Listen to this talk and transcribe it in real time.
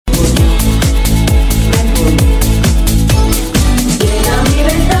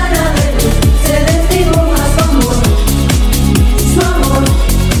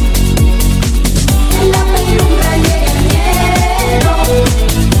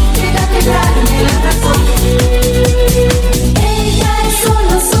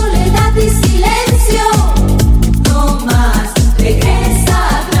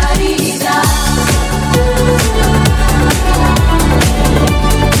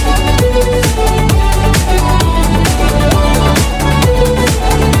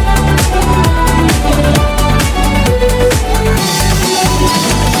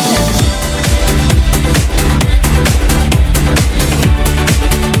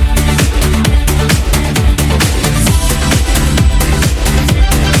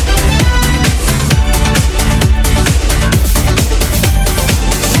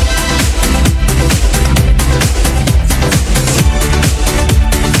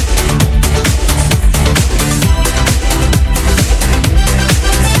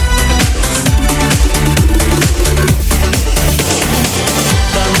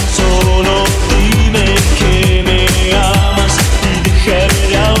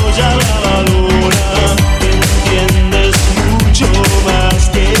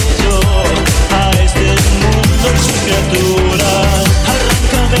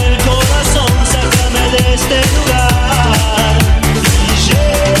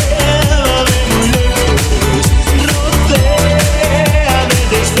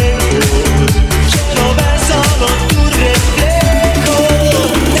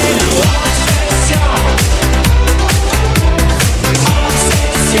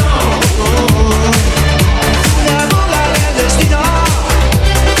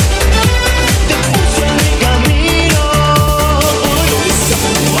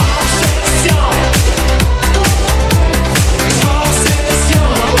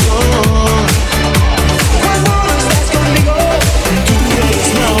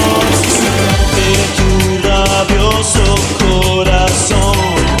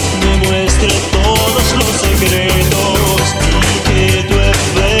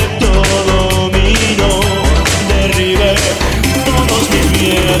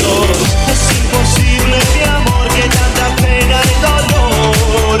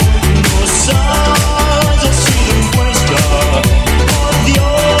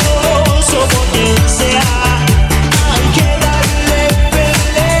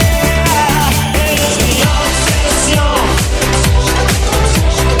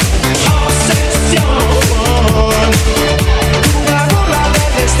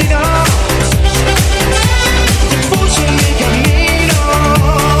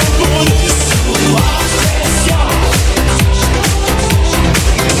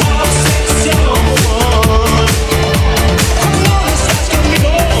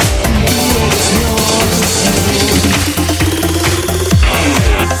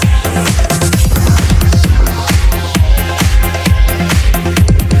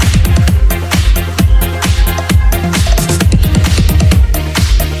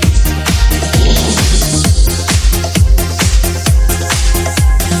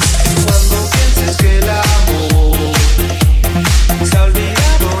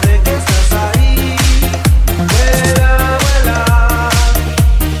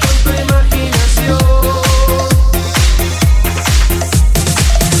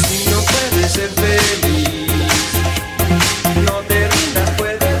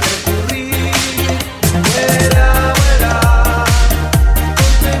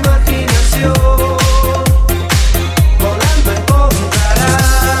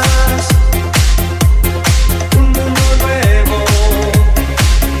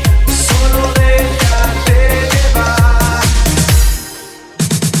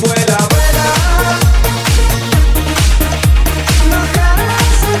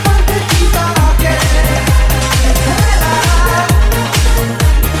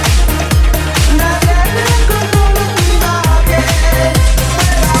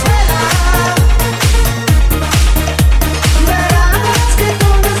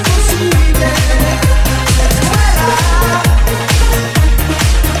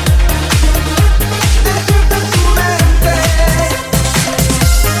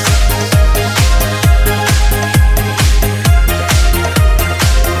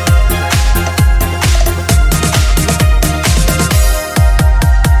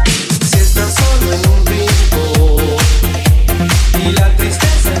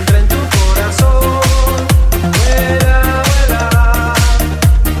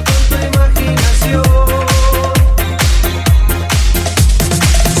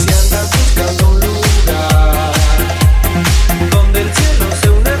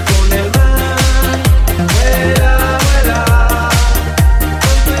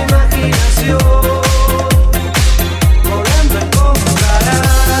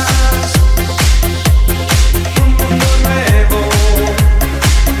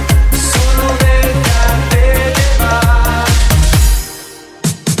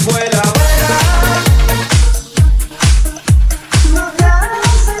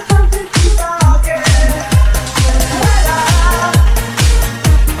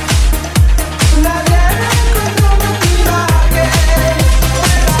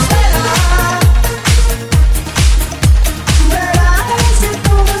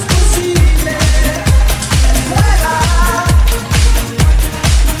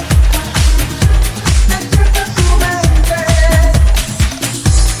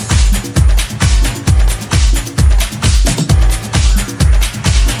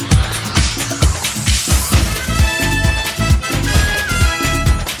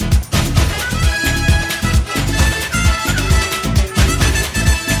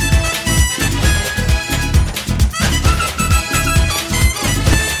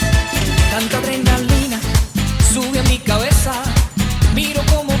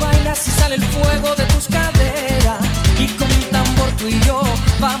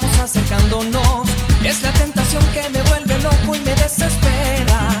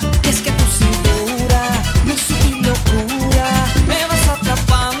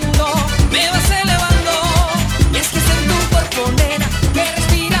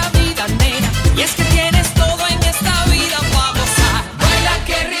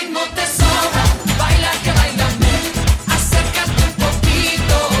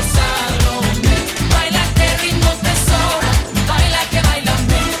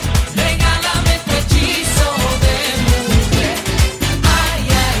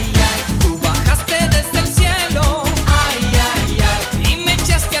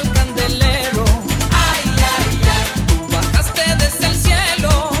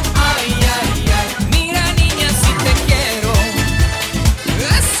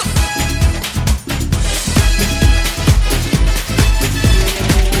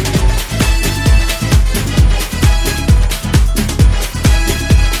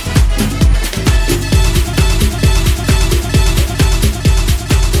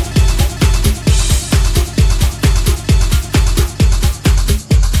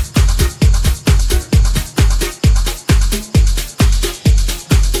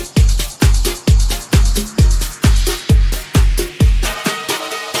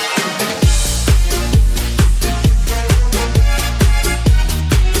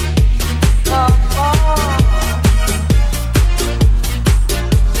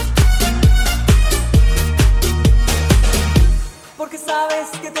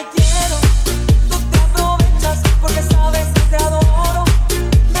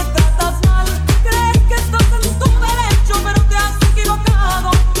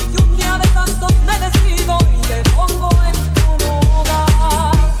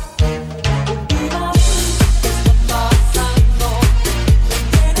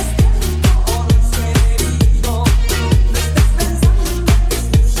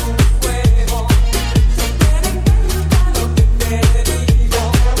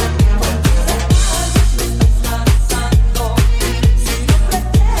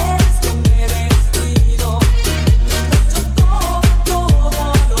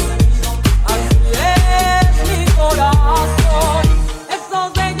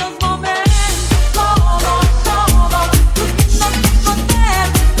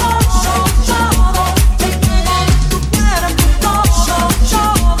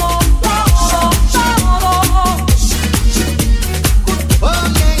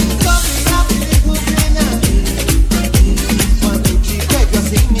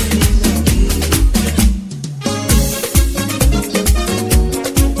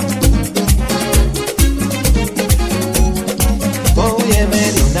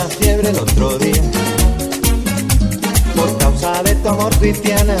el otro día. Por causa de tu amor,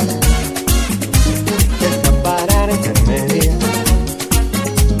 cristiana, te escapará en enfermería.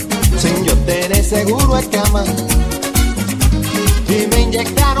 Sin yo tener seguro en cama, y me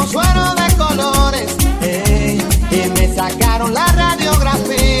inyectaron suero de colores, y me sacaron la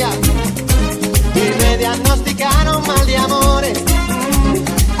radiografía, y me diagnosticaron mal de amores,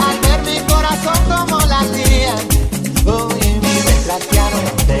 al ver mi corazón como latía. Y me trastearon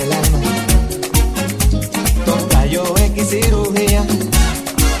del alma con rayo X cirugía.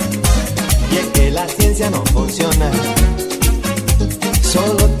 Y es que la ciencia no funciona,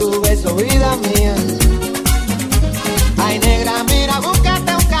 solo tu beso, vida mía. Ay, negra, mira,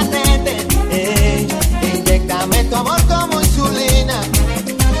 búscate un catete, inyéctame tu amor como insulina,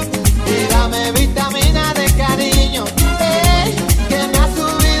 y dame vitamina de cariño, que me ha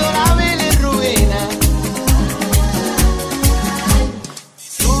subido la bilirrubina.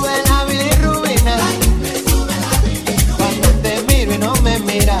 Sube la bilirrubina, cuando te miro y no me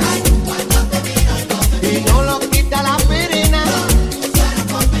miras, y no lo quita la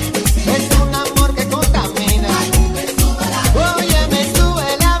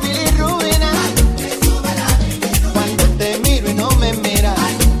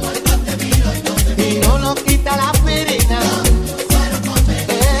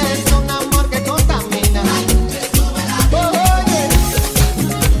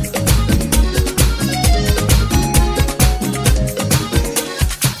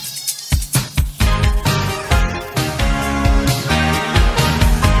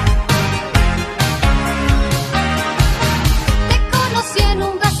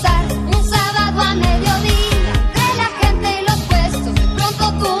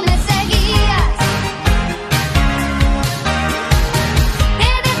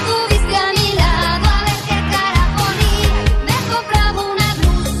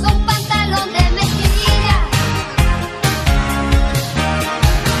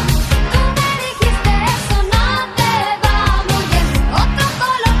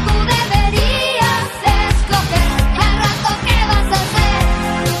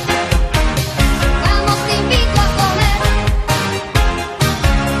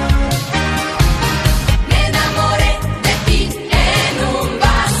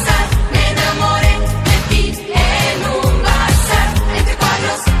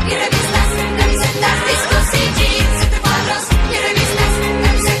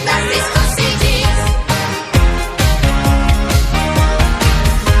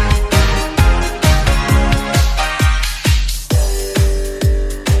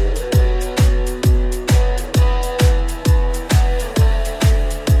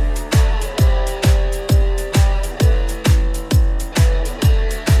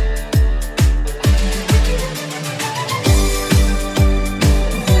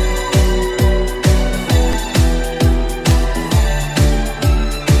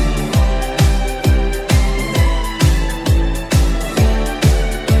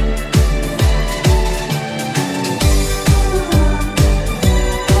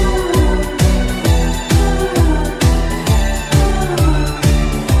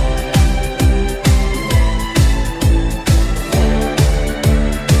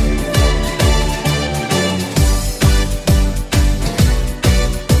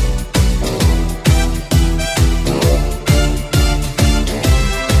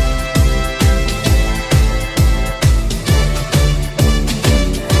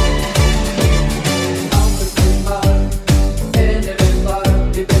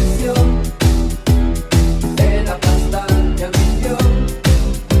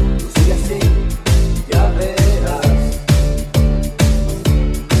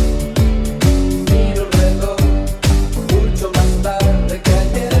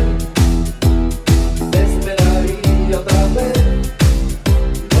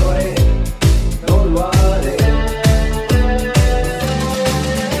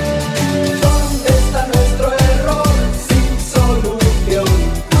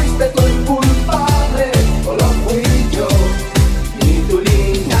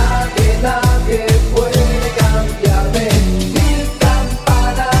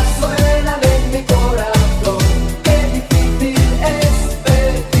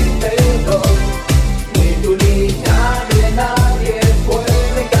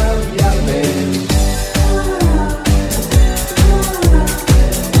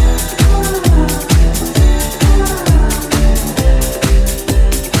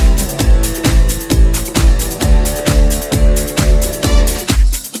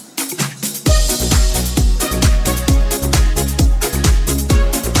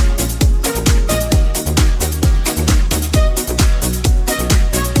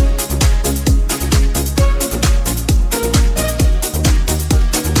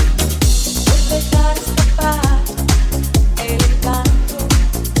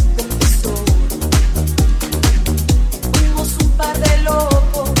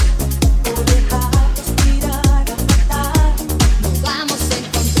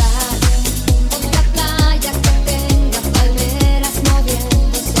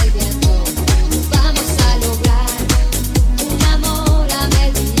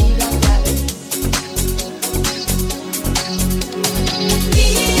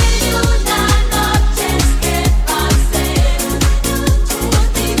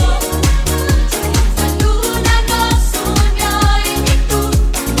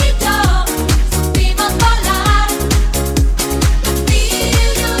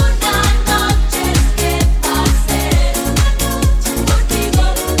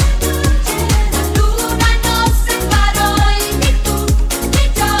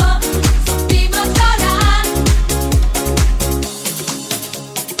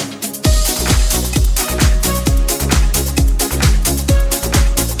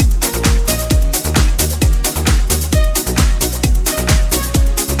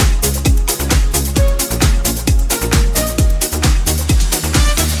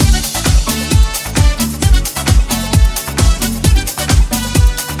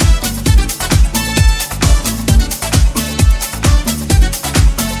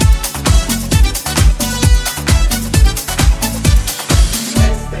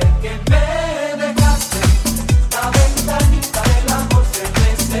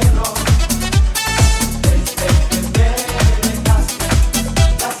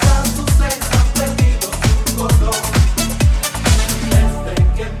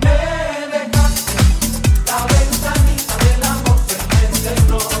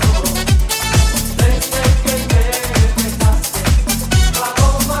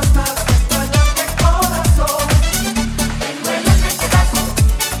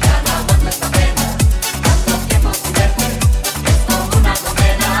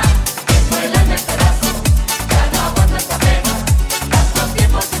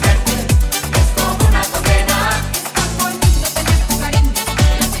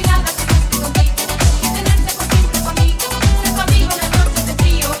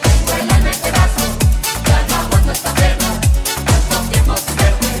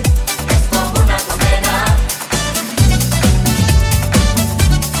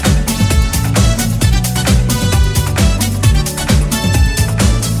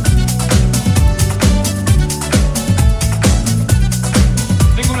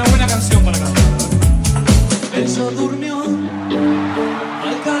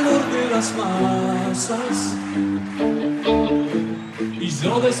las masas y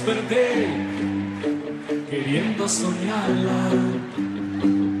yo desperté queriendo soñarla.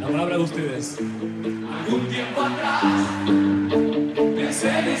 La palabra de ustedes. Algún tiempo atrás pensé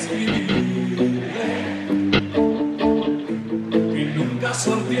en escribirle que nunca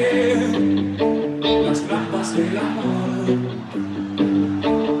sorteé las trampas del amor.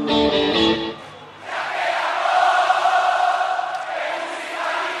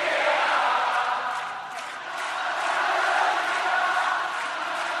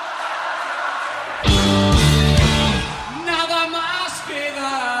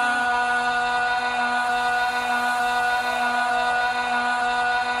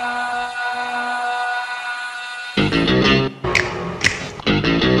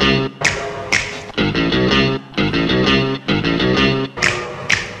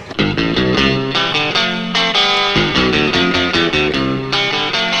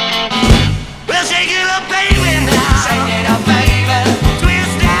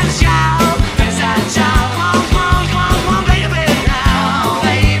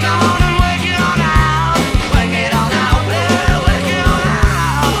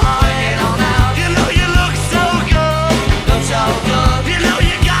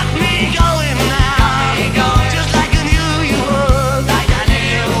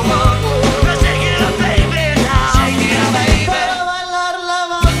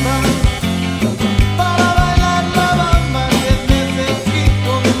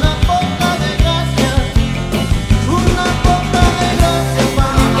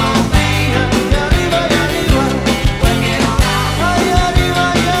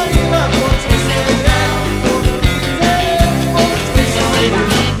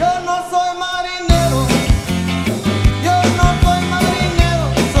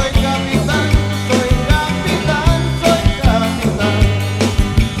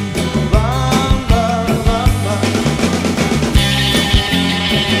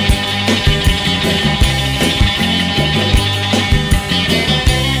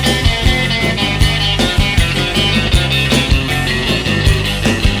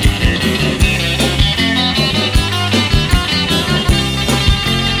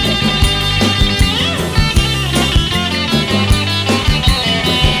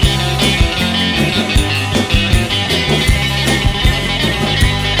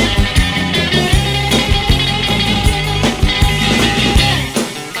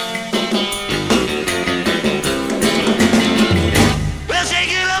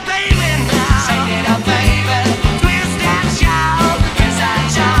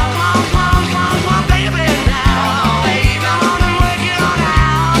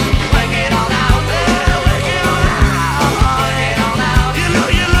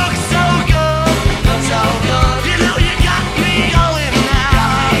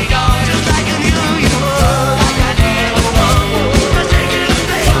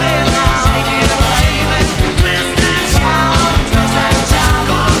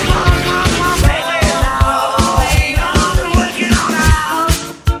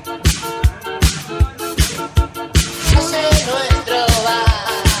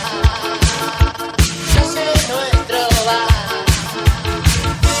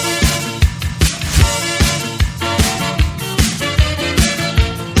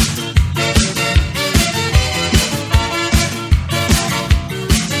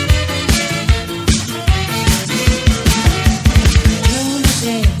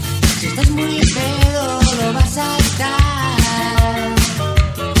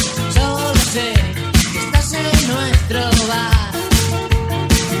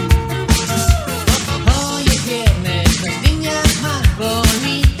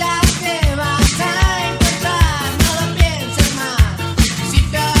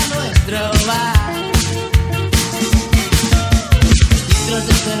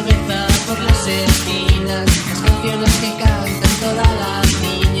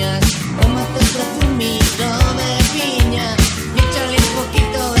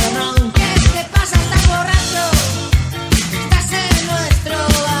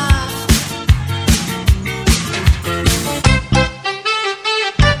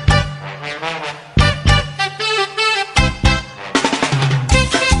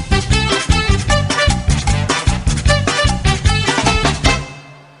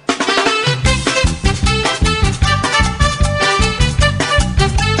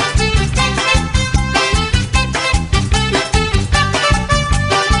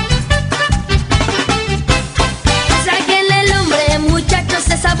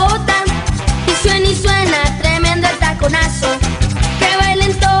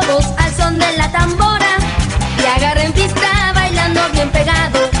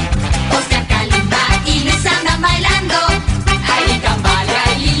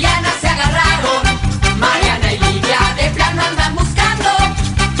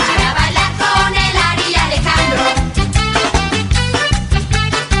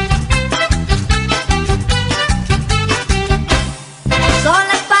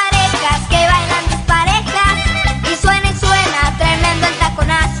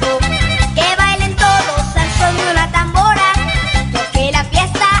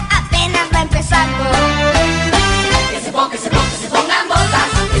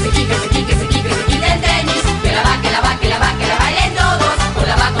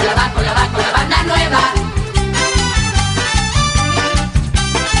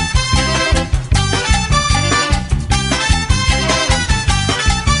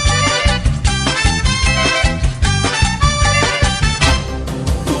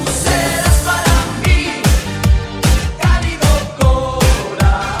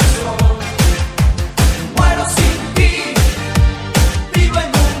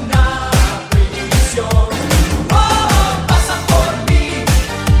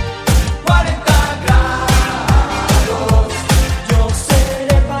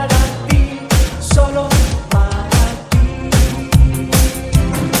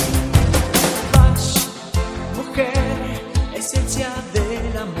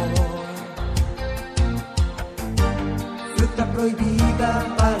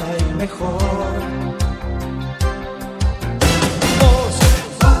 para el mejor.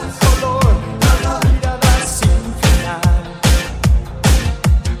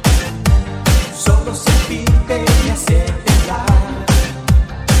 Solo sentirte y hacerte hablar.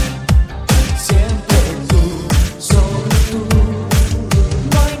 Siempre tú, solo tú.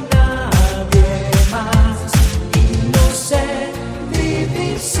 No hay nadie más. Y no sé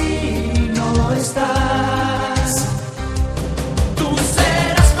vivir si no estás. Tú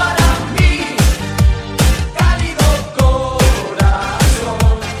serás para mí cálido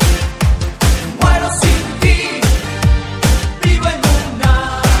corazón. Muero sin ti. Vivo en una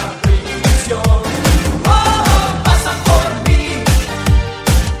prisión. Oh, pasan por mí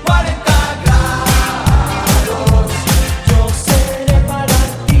 40 grados. Yo seré para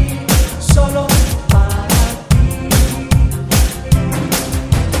ti, solo para ti.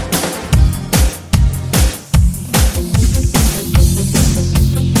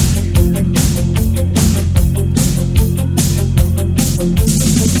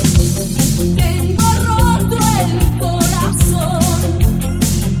 Tengo roto el corazón,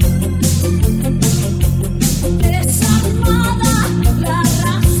 desarmada la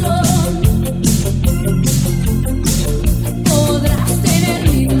razón. Podrás tener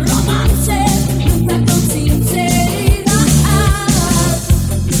mi romance, nunca con sinceridad.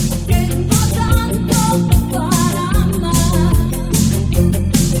 Tengo tanto para amar.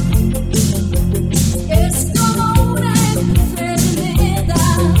 Es como una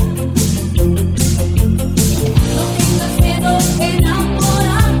enfermedad. No tengas miedo de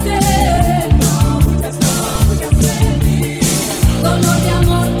enamorarte. Dolor de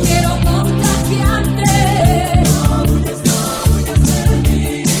amor quiero contagiarte.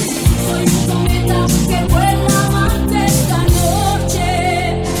 Soy un cometa que vuela amante esta noche.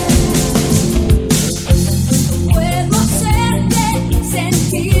 Puedo hacerte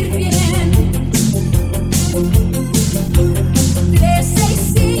sentir bien.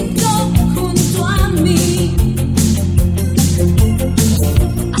 365 junto a mí.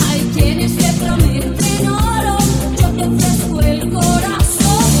 Hay quienes te prometen oro, yo te ofrezco el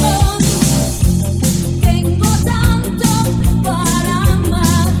corazón.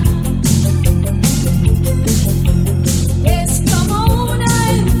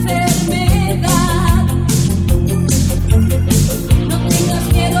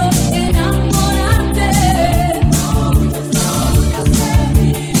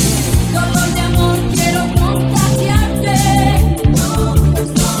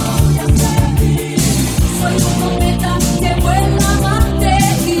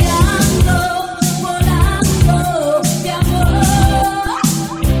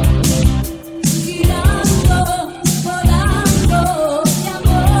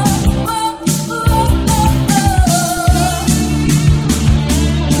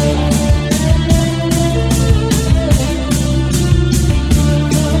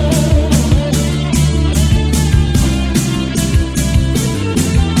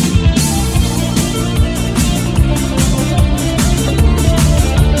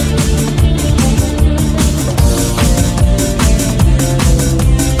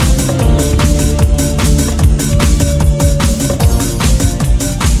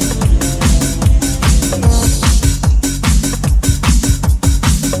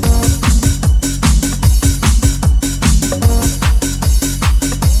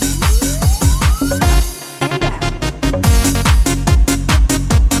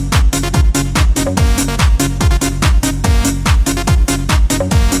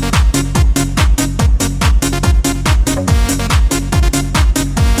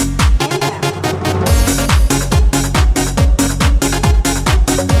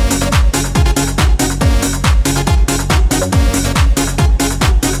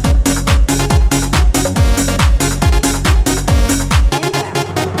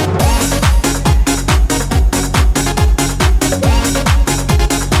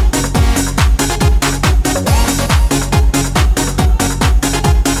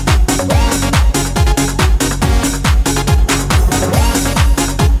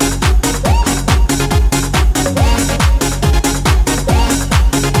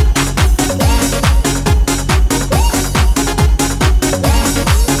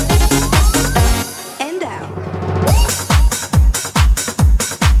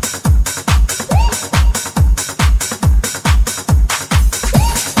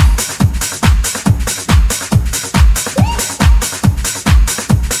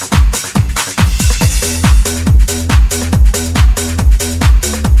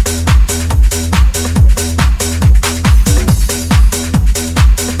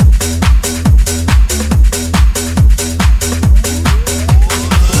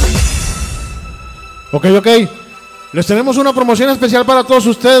 Ok. Les tenemos una promoción especial para todos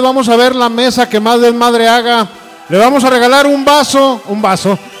ustedes. Vamos a ver la mesa que más desmadre haga. Le vamos a regalar un barco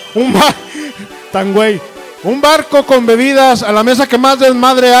con bebidas a la mesa que más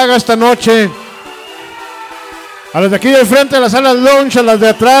desmadre haga esta noche. A las de aquí del frente, a las salas lounge, a las de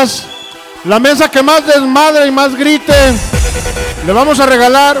atrás. La mesa que más desmadre y más grite. Le vamos a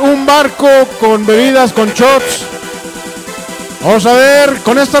regalar un barco con bebidas, con shots. Vamos a ver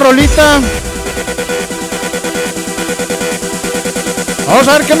con esta rolita. Vamos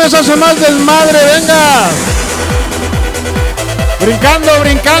a ver qué mesa hace más desmadre, venga.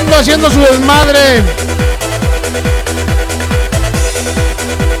 Brincando, haciendo su desmadre.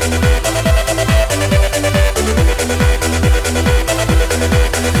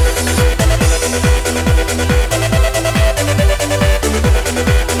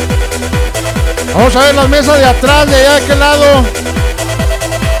 Vamos a ver las mesas de atrás, de allá de aquel lado.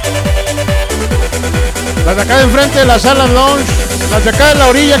 Las de acá de enfrente de la sala lounge. Las de acá de la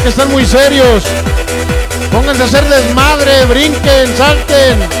orilla que están muy serios. Pónganse a hacer desmadre, brinquen,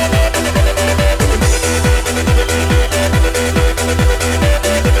 salten.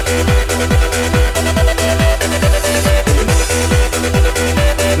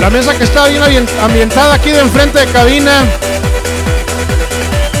 La mesa que está bien ambientada aquí de enfrente de cabina.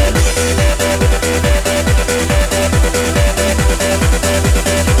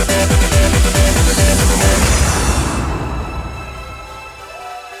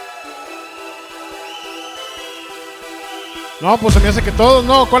 No, pues se me hace que todos,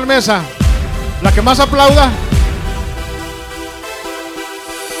 no, ¿cuál mesa? La que más aplauda.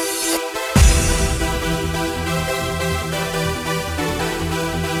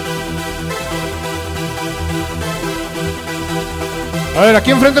 A ver, aquí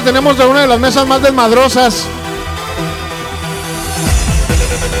enfrente tenemos de una de las mesas más desmadrosas.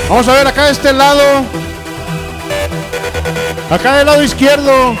 Vamos a ver acá de este lado. Acá del lado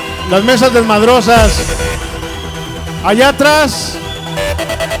izquierdo, las mesas desmadrosas. Allá atrás.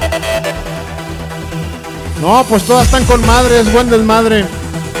 No, pues todas están con madre, es buen desmadre.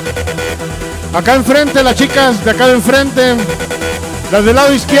 Acá enfrente, las chicas de acá de enfrente. Las del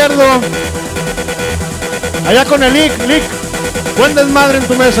lado izquierdo. Allá con el Lick. Buen desmadre en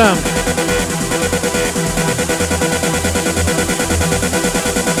tu mesa.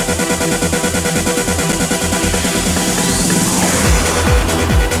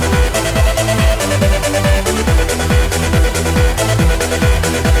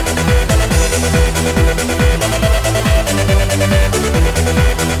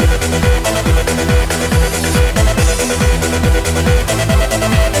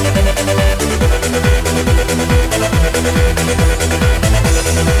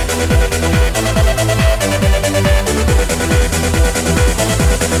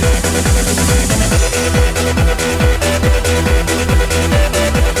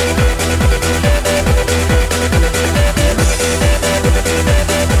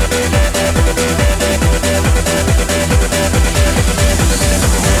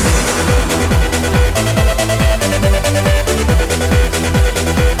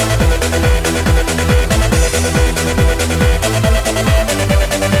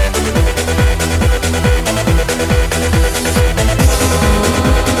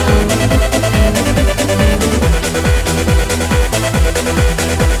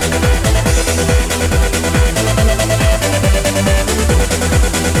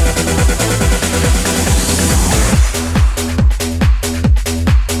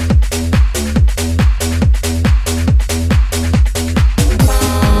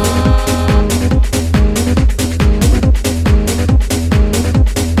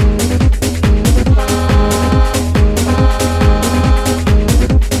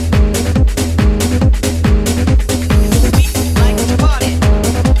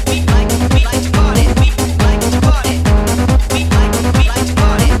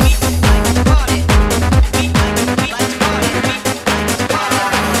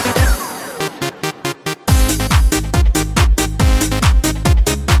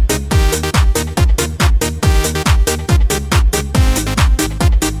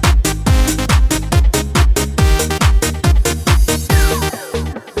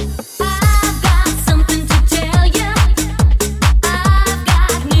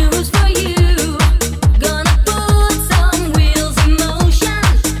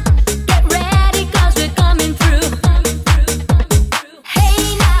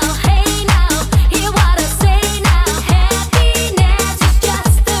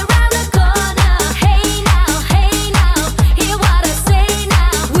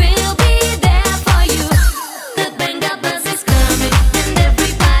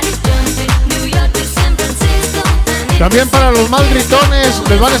 También para los más gritones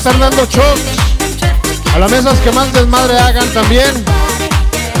les van a estar dando shots. A las mesas que más desmadre hagan también.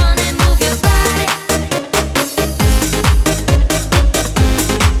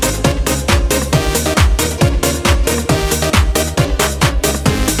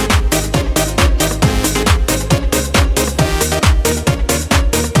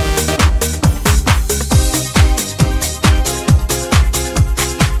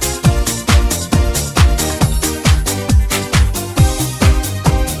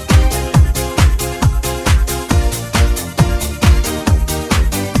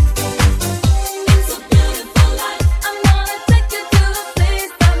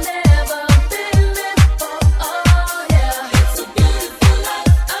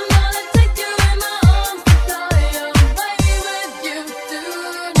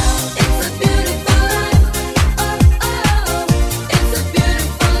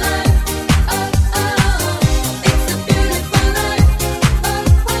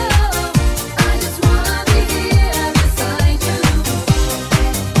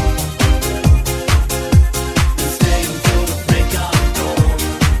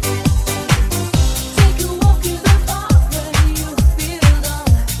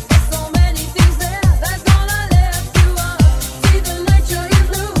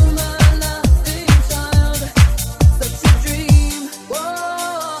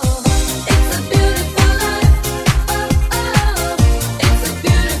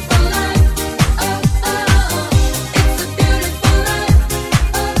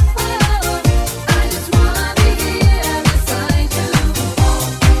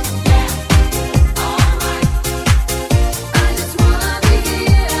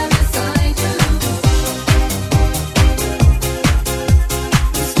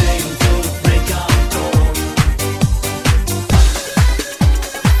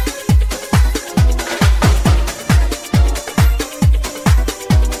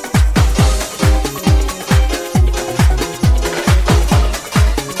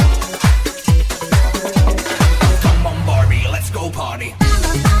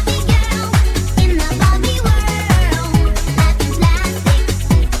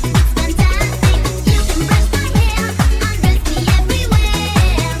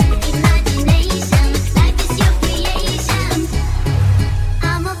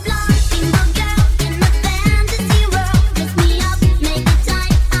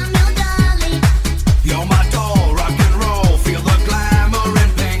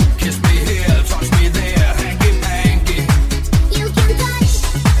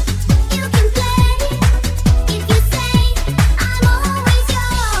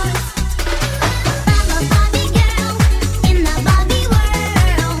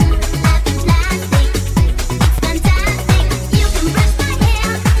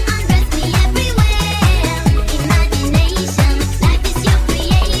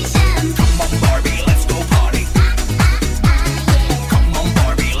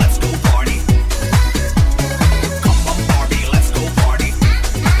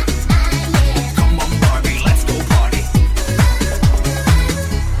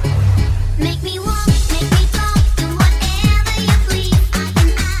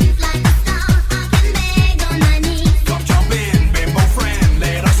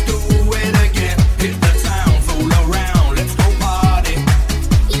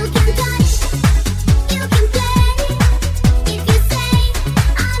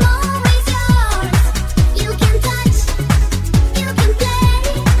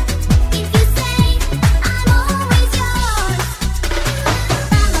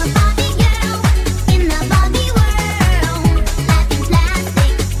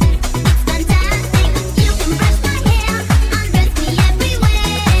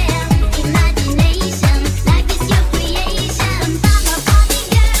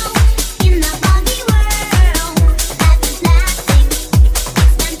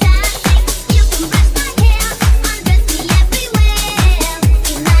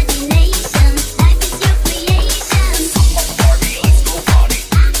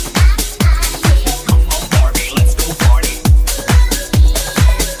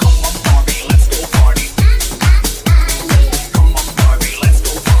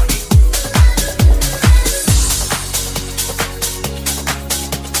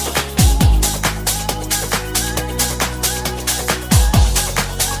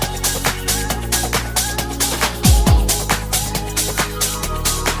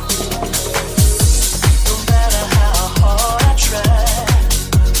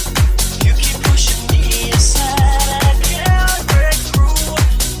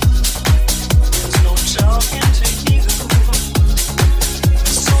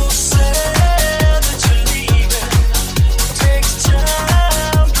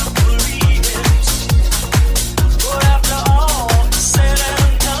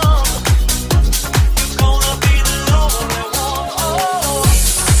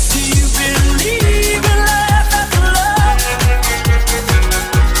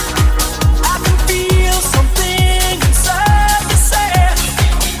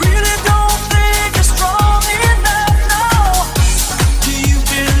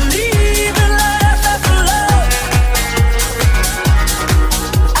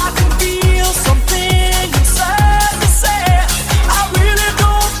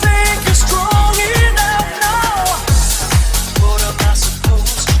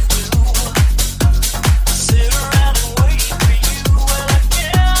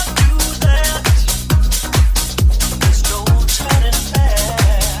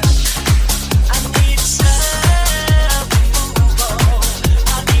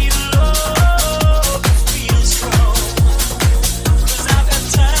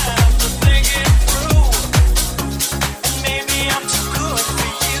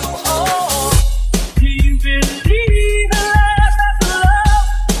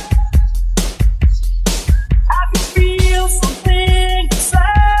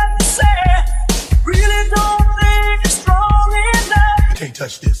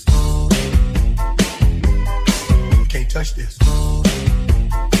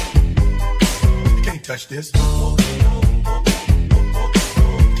 touch this.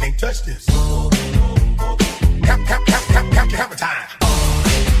 Can't touch this. Hammer time.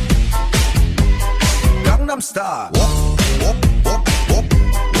 Gangnam Style. Whoop,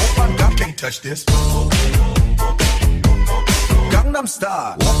 can't touch this. Gangnam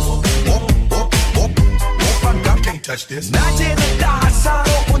Style. Whoop, can't touch this. 낮에는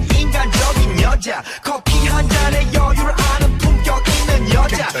따사로운 인간적인 여자, 커피 한 잔에 여유를 아는 품격 있는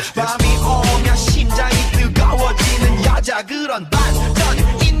여자, 밤이 오면 심장이 뜨거워지는 여자, 그런 반전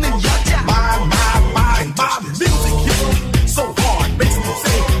있는 여자. My music hits me so hard, makes me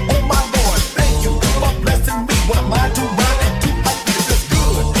say, oh my Lord, thank you for blessing me. What am I to rhyme and to up is just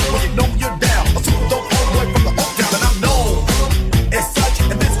good. When you know you're down, a super dope boy from the Oak Town, and I'm known as such,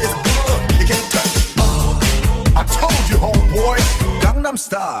 and this is good. You can't touch it. I told you, homeboy, Gangnam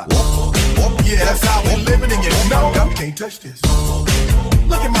Style. Yeah, that's how we living, and you know you can't touch this.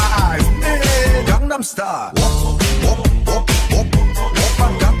 Look in my eyes, man. Gangnam Style.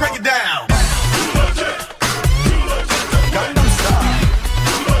 Break it down. Gangnam Style.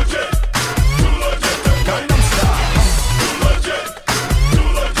 Gangnam Style.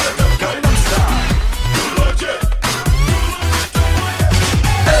 Gangnam Style.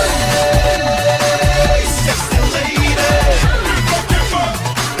 Hey, sexy lady.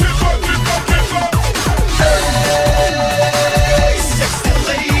 Hey, sexy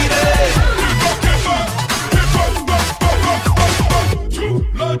lady.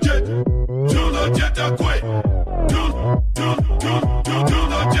 Too legit to quit. Too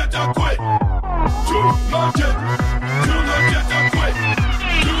legit to quit. Too legit to quit.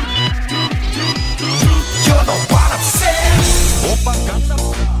 You know what I'm saying? 오빠 Gangnam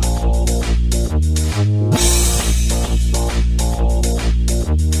Style.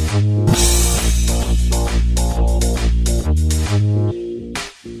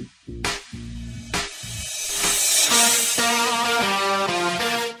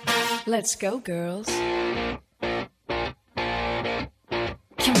 Let's go, girls.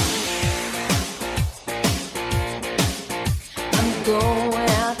 Come on. I'm going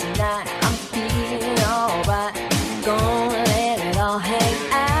out tonight. I'm feeling alright. Gonna let it all hang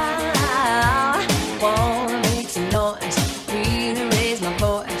out. Wanna make some noise. Really raise my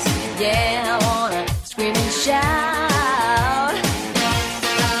voice. Yeah, I wanna scream and shout.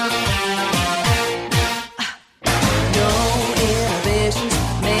 No inhibitions,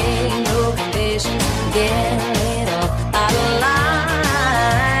 make no conditions. Get a little out of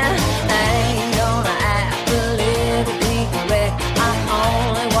line. I ain't gonna act politically correct. I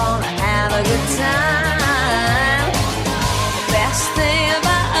only wanna have a good time. Best thing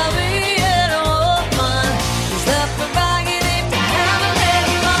about being a woman is the prerogative to have a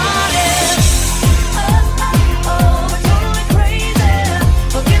little party. Oh, oh, oh, we're totally crazy.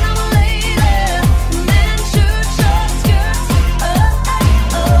 Forget I'm a lady. Men shoot short skirts. Oh,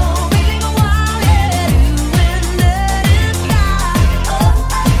 oh, oh, feeling a wild head. You and that is right. Oh,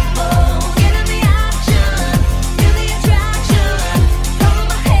 oh, oh, get in the action. Feel the attraction. Come on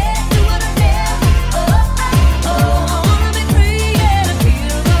my head, do what I dare.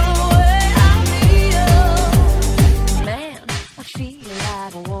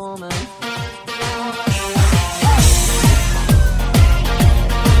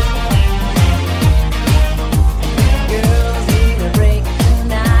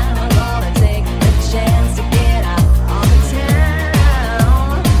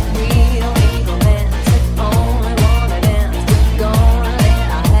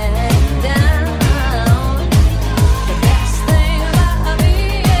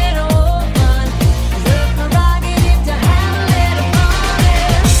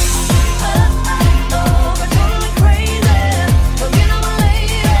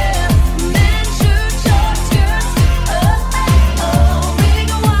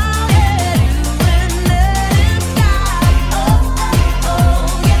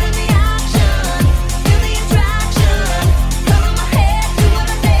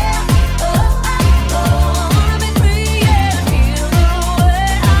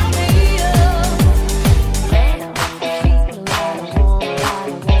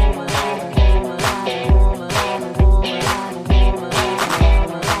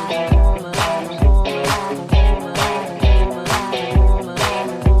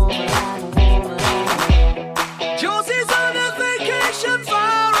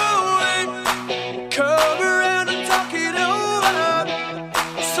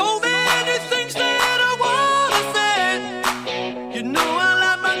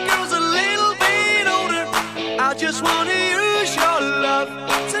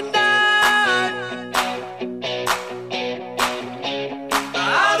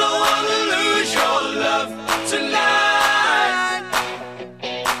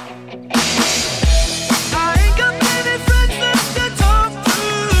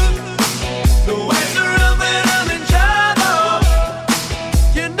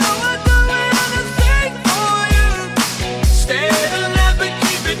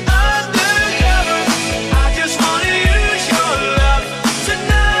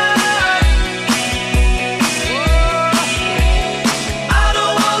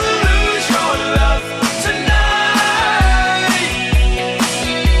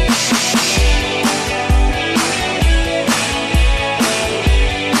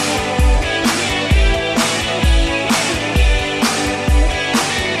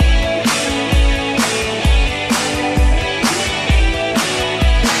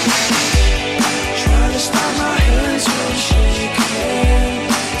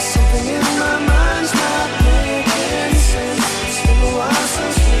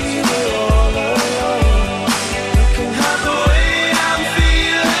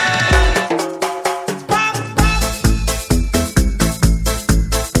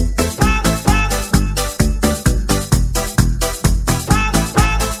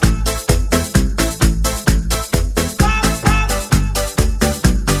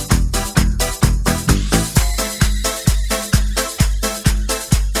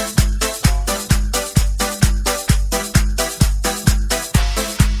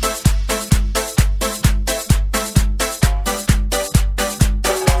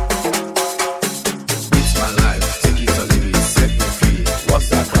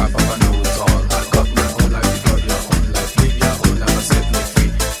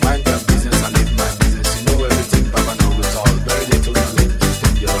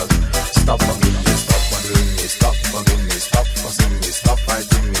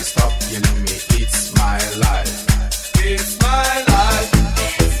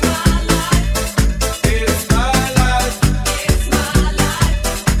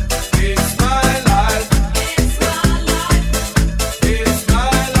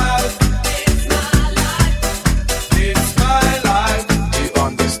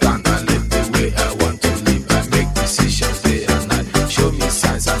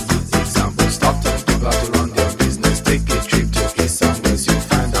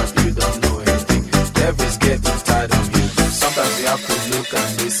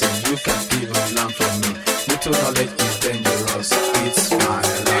 can listen, you can even learn from me. Little knowledge is dangerous. It's my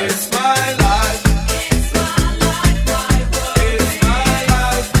life. It's my life. It's my life, my world. It's my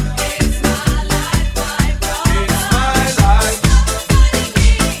life. It's my life, my world. It's my life.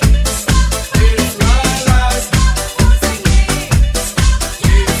 It's my life.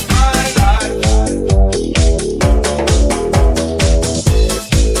 It's my life.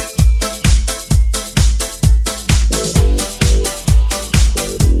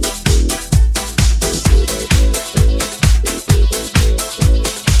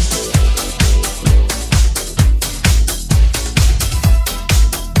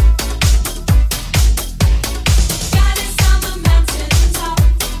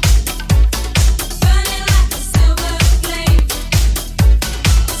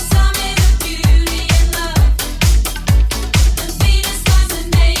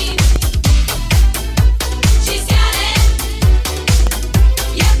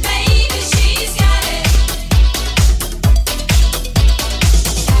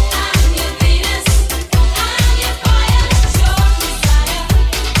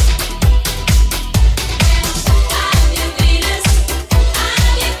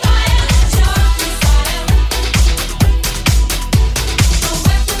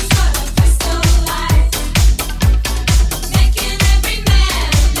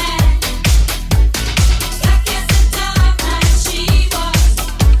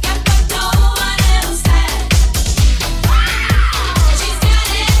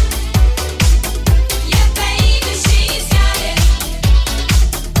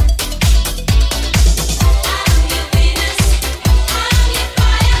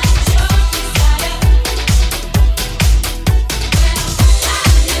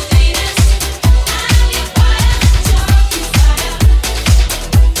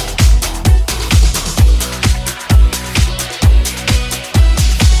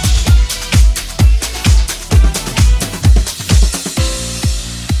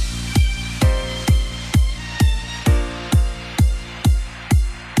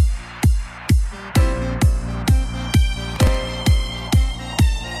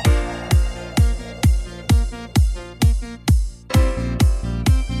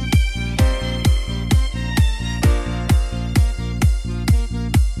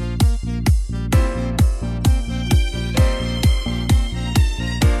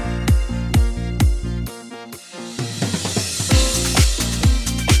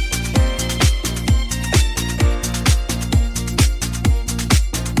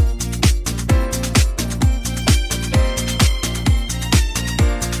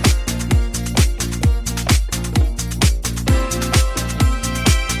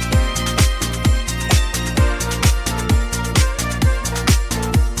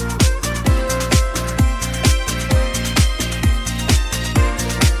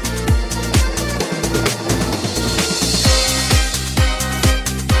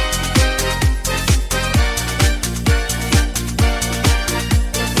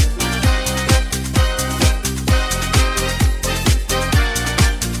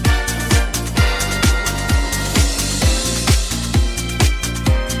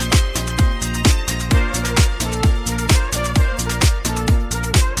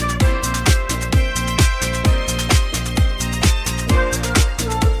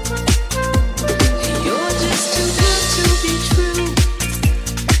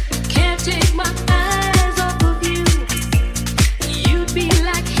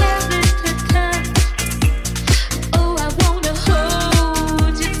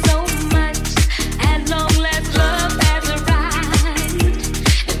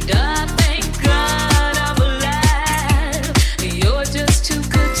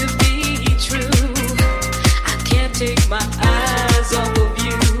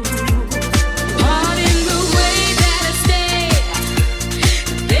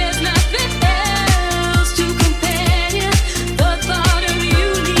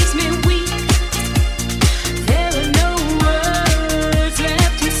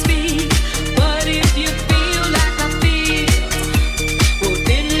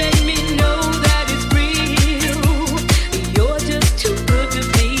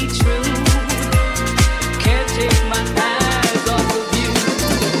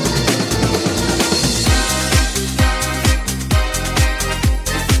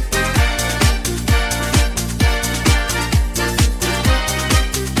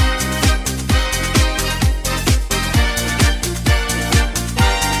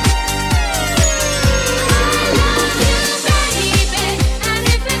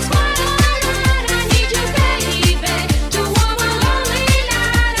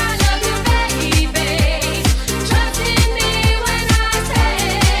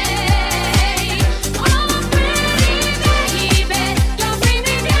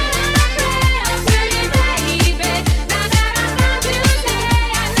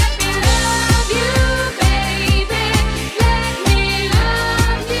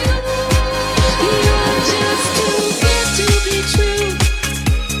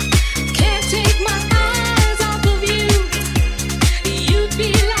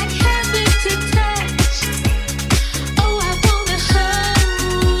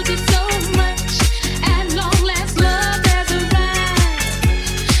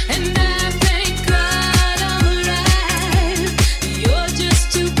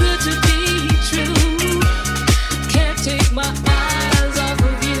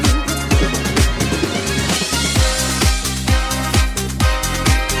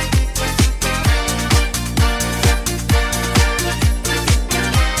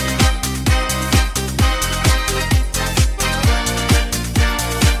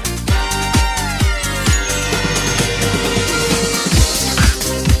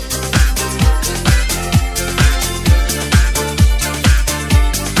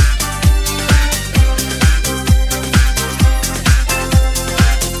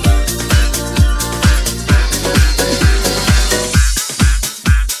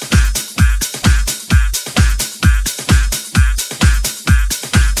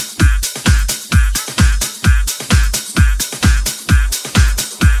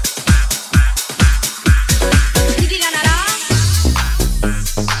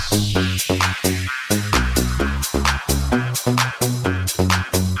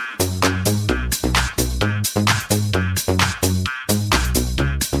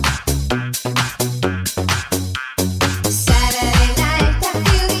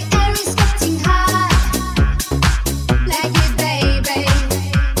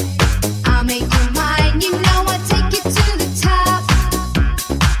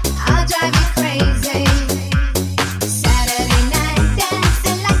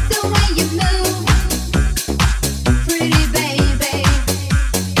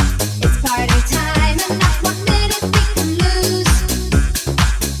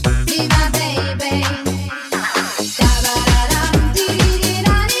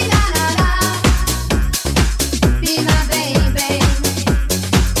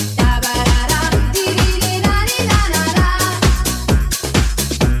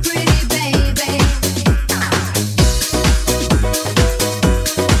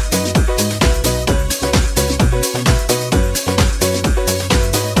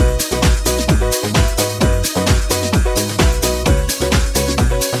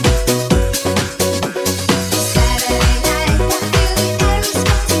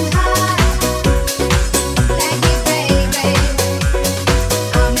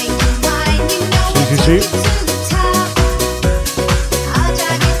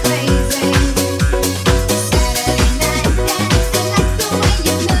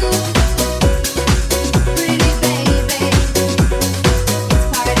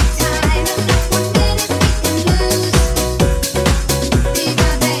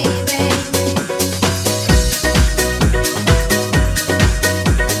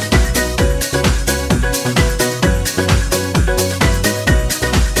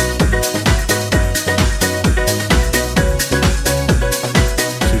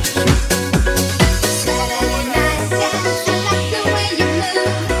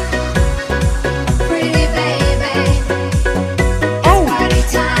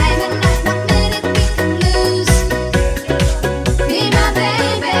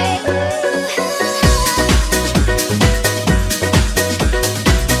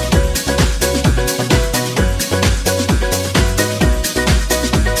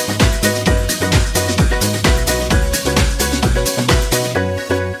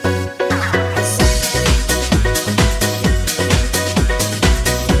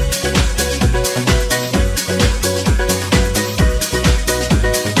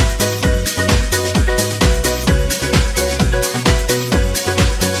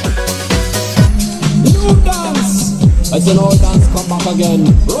 new dance. As you know, dance come back again.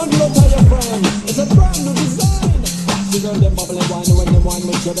 Run you tell your friend. It's a brand new design. The girl them bubbling wine when they wine,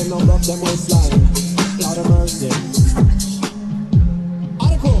 make sure they don't rub them waistline. Lord of mercy.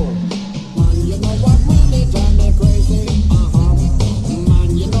 Article. Man, you know what really drives me crazy. Man,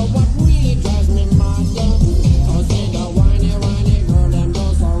 you know what really drives me mad. Cause in the whiny, whiny girl, them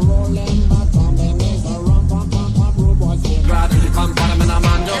just a rolling back on them. Is a rum, pum, pum, pum, rude boys feel glad. Come for them in a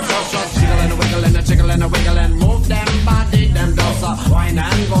man, just jiggling, wiggling, a jiggling, a wiggling. Move them body, them just a wine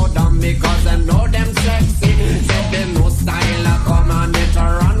and go down because them know them sexy. Say them no style, come on, it's a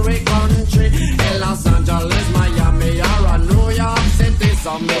runway country. In Los Angeles, Miami, or a New York City.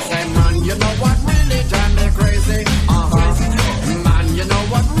 So me say, man, you know what really drives me crazy? Man, you know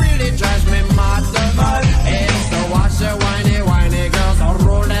what really drives me mad? It's to watch the whiny, whiny girls all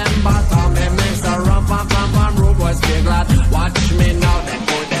roll them bottom. They mix the rum, pum, pum, pum, rude boys feel glad. Watch me now, they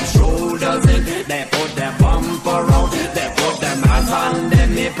put their shoulders in, they put their bumper out, they put them hands on them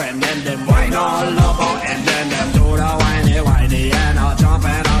hip and then them wine all about, and then them do the whiny, whiny and a jump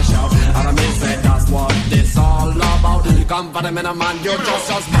and a shout. And I mean say that's what this all about. Come for them in a man, you just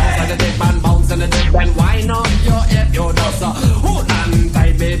bounce and the dip and bounce and the dip and wine up your hip, you just hold on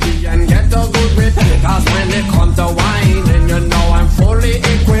tight baby and get a good grip. Cause when it comes to wine, then you know I'm fully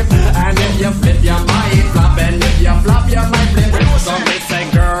equipped. And if you flip, you might flop, and if you flop, you might flip. So me say,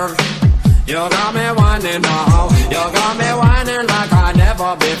 girl, you got me whining now. You got me whining like I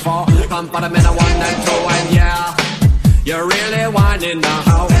never before. Come for them in a 1 and 2 and yeah, you're really whining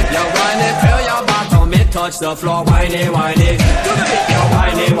now. You're whining till your bottom, it touch the floor. Whiny, whiny, to the beat, you're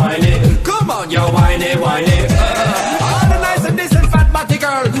whiny, whiny. Come on, you're whiny, whiny. All the nice and decent fat body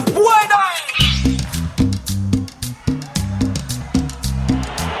girl, why not?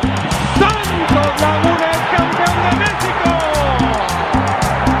 Santos Laguna es campeón de México.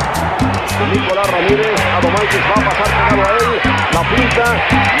 Nicolás Ramírez, a Domínguez va a pasar pegado a él, la pinta,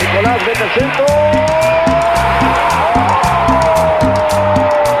 Nicolás mete el centro.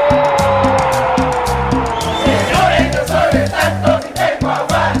 Señores, yo soy de Santos y tengo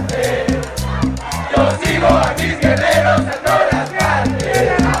aguante. Yo sigo a mis guerreros en las grandes.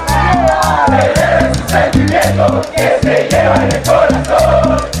 Es un sentimiento que se lleva en el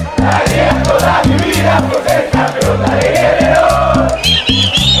corazón. Daría toda mi vida por ser campeón de guerrero.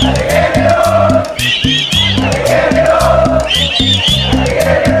 De guerrero. De guerrero. De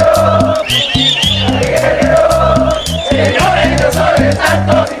guerrero. De guerrero. Señores, yo soy de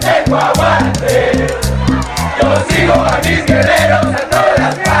Santos y tengo aguante. Yo sigo a mis guerreros en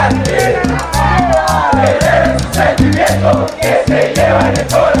todas partes. Guerrero es un sentimiento que se lleva en el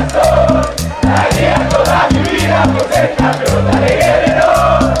corazón. Daría toda mi vida por ser campeón de guerrero.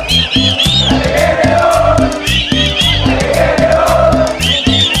 De guerrero. De guerrero.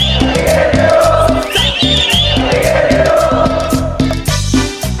 De guerrero. De guerrero.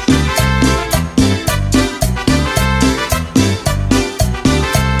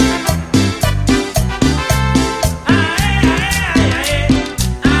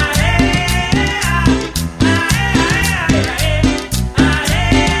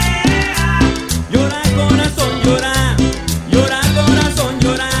 Llora corazón, llora, llora corazón,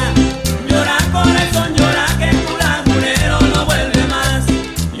 llora, llora corazón, llora que tu lagunero no vuelve más.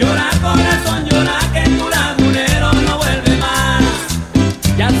 Llora corazón, llora que tu lagunero no vuelve más.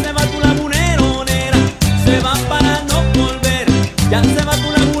 Ya se va tu lagunero, negra, se va para no volver. Ya se va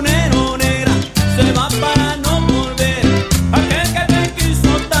tu lagunero, negra, se va para no volver. Aquel que te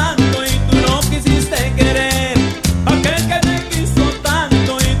quiso tanto y tú no quisiste querer. Aquel que te quiso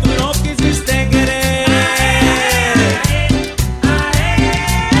tanto y tú no quisiste querer.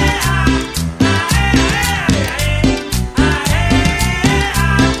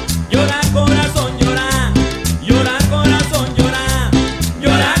 Llora corazón, llora, llora corazón, llora,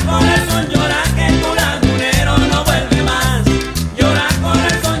 llora corazón, llora que tu lagunero no vuelve más. Llora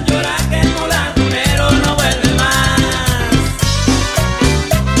corazón, llora que tu lagunero no vuelve más.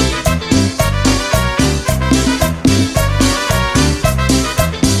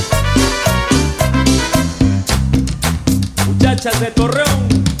 Muchachas de Torreón,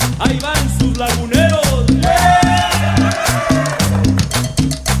 ahí van sus laguneros.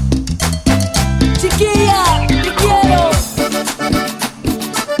 Chiquilla, te quiero.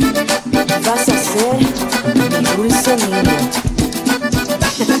 Vas a ser mi dulce niña.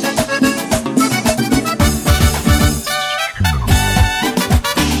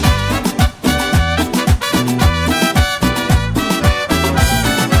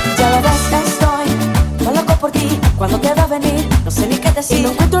 Ya lo ves, estoy tan loco por ti. Cuando te va a venir, no sé ni qué decir. Y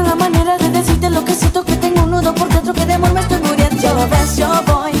no encuentro la manera de decirte lo que siento, que tengo un nudo por dentro, que de amor me estoy muriendo. Ya lo ves, yo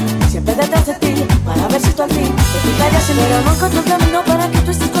voy siempre detrás de ti, para ver si al fin te fijarías en mí. Pero no encuentro el camino para que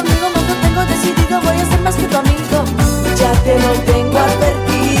tú estés conmigo. No lo tengo decidido, voy a ser más que tu amigo. Ya te lo tengo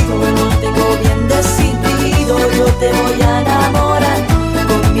advertido, lo tengo bien decidido. Yo te voy a enamorar,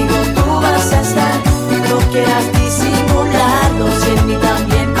 conmigo tú vas a estar. No quieras disimularlo, si en mí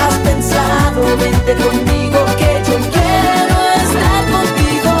también has pensado. Vente conmigo que yo quiero estar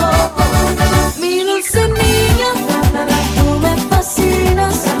contigo. Mi dulce niña, tú me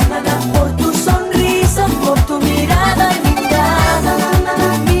fascinas por tu sonrisa, por tu mirada indicada.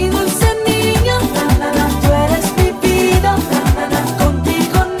 Mi dulce niña, tú eres mi vida.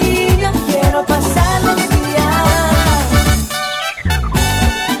 Contigo, niña, quiero pasar los días.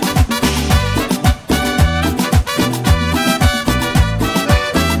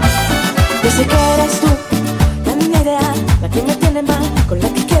 Yo sé que eres tú, la niña ideal, la que me tiene mal, con la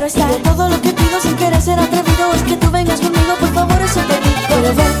que quiero estar. Y todo lo que pido sin querer ser atrevido es que tú vengas conmigo, por favor, eso te digo.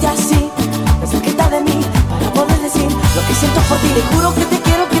 Quiero verte así, más cerquita de mí, para poder decir lo que siento por ti. Te juro que te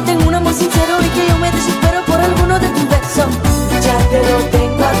quiero, que tengo un amor sincero y que yo me desespero por alguno de tus besos. Ya te lo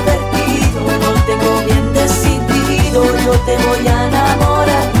tengo advertido, lo tengo bien decidido. Yo te voy a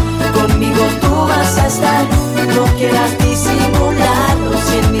enamorar, conmigo tú vas a estar. No quieras disimularlo,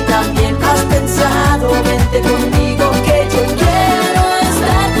 si en mí también has pensado. Vente conmigo que yo quiero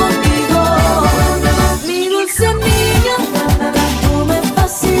estar contigo. Mi dulce niña, tú me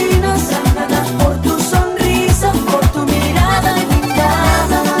fascinas por tu sonrisa, por tu mirada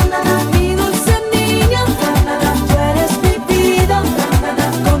indicada. Mi dulce niña, tú eres mi vida.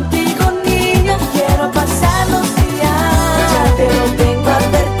 Contigo, niña, quiero pasar los días. Ya te lo tengo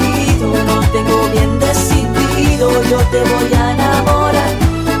advertido, lo tengo bien decidido. Yo te voy a enamorar,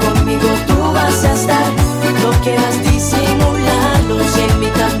 conmigo tú vas a estar. No quieras disimularlo, si en mí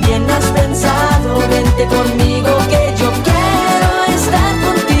también has pensado. Vente conmigo que yo quiero estar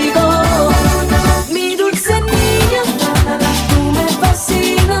contigo. Mi dulce niña, tú me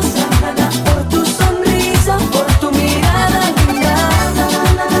fascinas por tu sonrisa, por tu mirada indicada.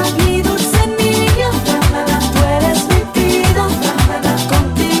 Mi dulce niña, tú eres mi vida.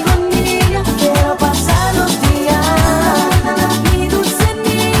 Contigo, niña, quiero pasar los días. Mi dulce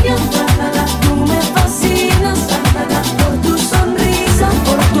niña, tú me fascinas por tu sonrisa,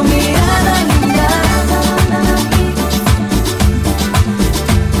 por tu mirada indicada.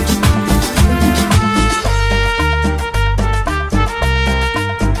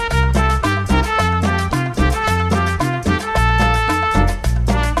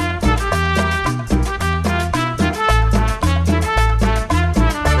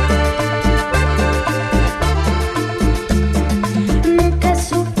 Nunca es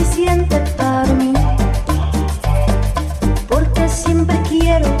suficiente para mí, porque siempre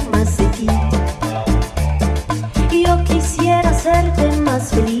quiero más de ti. Yo quisiera hacerte más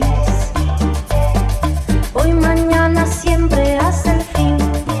feliz, hoy, mañana, siempre hasta el fin.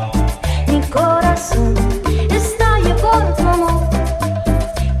 Mi corazón estalla por tu amor.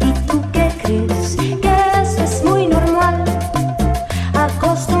 ¿Y tú qué crees? Que eso es muy normal.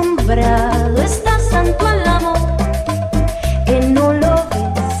 Acostumbrado estás tanto al amor que no lo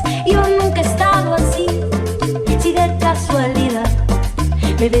ves. Yo nunca he estado así. Si de casualidad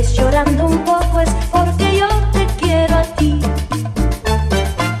me ves llorando un poco, es porque yo te quiero a ti.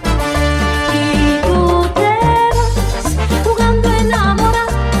 Y tú te vas jugando a enamorar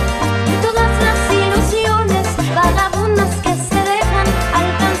de todas las ilusiones vagabundas que se dejan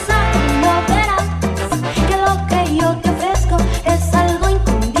alcanzar. No verás que lo que yo te ofrezco es algo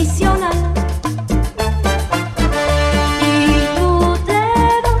incondicional. Y tú te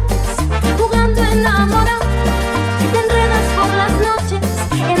vas jugando a enamorar, te enredas por las noches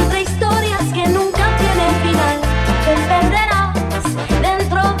entre historias que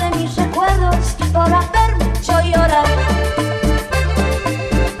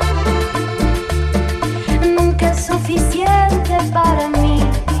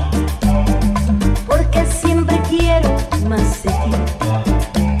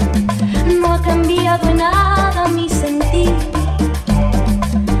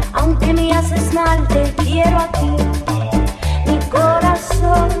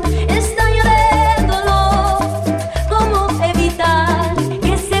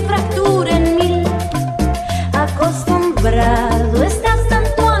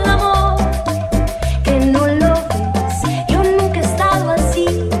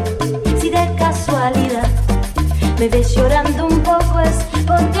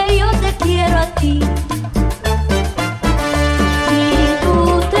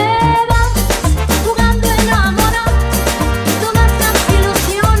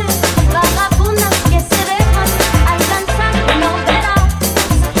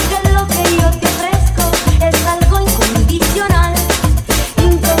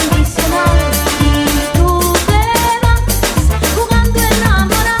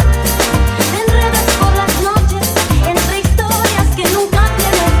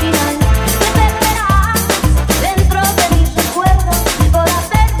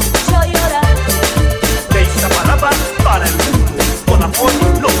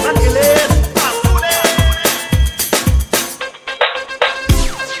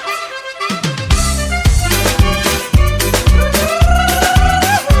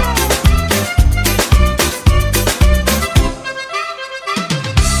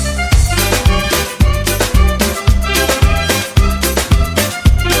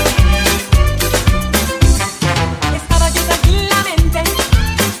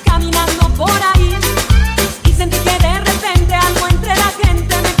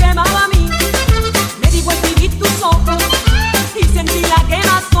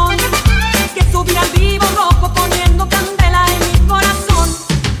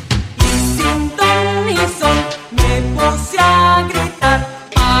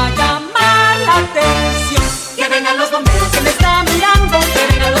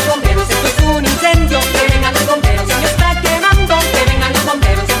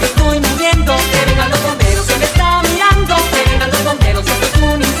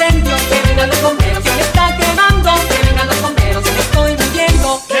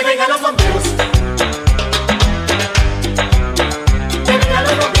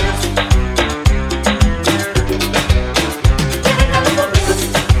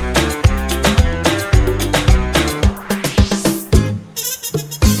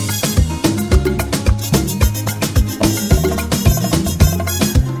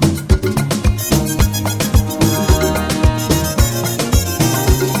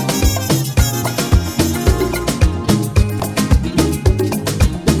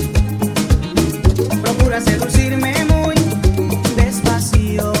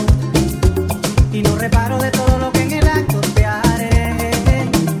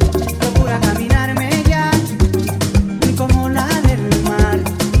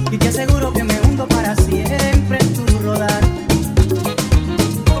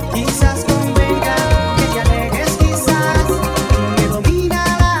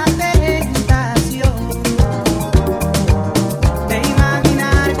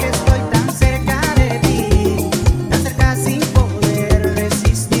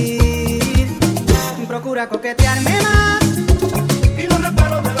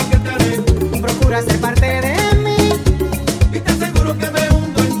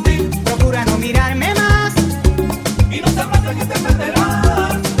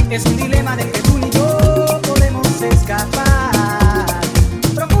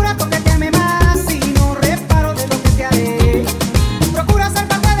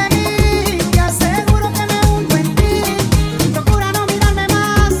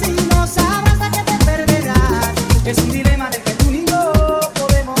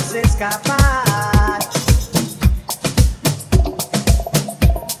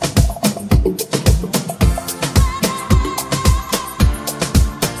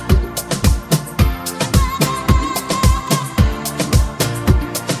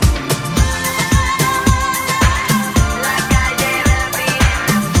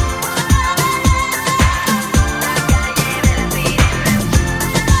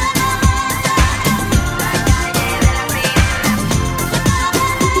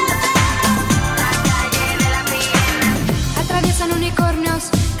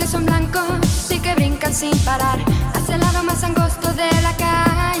parar hacia el lado más angosto de la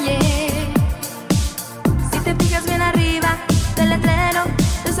calle. Si te fijas bien arriba del letrero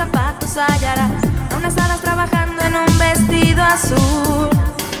de zapatos hallarás a unas hadas trabajando en un vestido azul.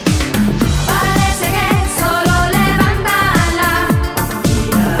 Parece que solo levantan la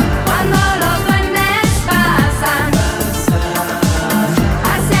cuando los duendes pasan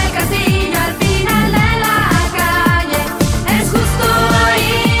hacia el castillo al final de la calle. Es justo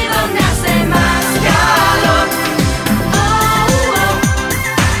ahí donde hace más calor.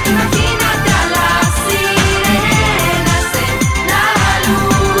 Imagínate a las sirenas en la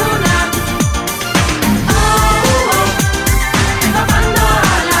luna. Empapando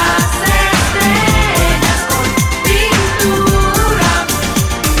a las estrellas con pintura.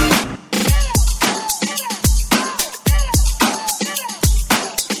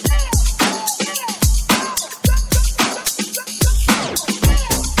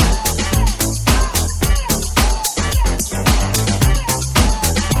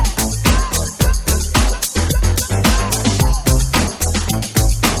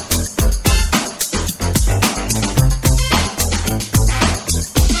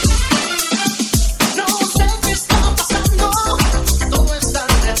 No sé qué está pasando, todo está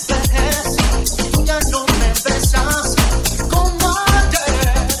al revés. Tú ya no me besas como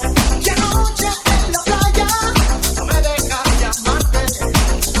ayer. Y anoche en la playa no me dejas llamarte.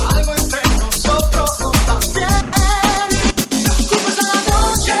 Algo entre nosotros no está bien. No culpes a la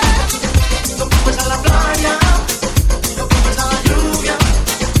noche, no culpes a la playa, no culpes a la lluvia.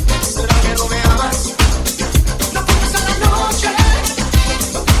 ¿Será que no me amas? No culpes a la noche,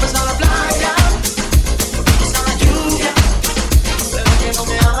 no culpes a la playa, no culpes a la lluvia. ¿Será que no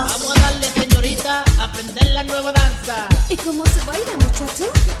me amas? Vamos a darle, señorita, a aprender la nueva danza. ¿Y cómo se baila, muchacho?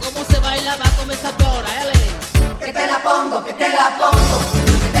 ¿Cómo se baila? Va a comenzar ahora, ¿eh? Que te la pongo, que te la pongo,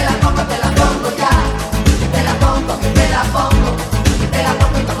 que te la pongo, te la pongo ya. Que te la pongo, que te la pongo, que te la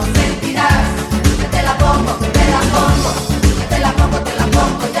pongo y como sentirás. Que te la pongo, que te la pongo, que te la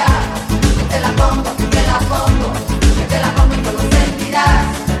pongo ya. Que te la pongo, que te la pongo, que te la pongo y como sentirás.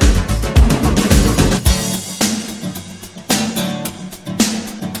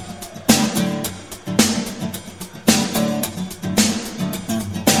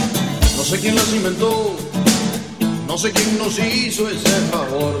 No sé quién las inventó, no sé quién nos hizo ese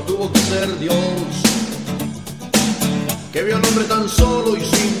favor, tuvo que ser Dios, que vio al hombre tan solo y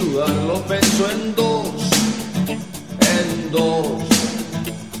sin dudarlo pensó en dos.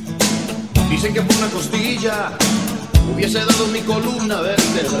 Dicen que por una costilla hubiese dado mi columna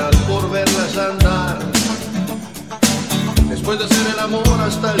vertebral por verlas andar. Después de hacer el amor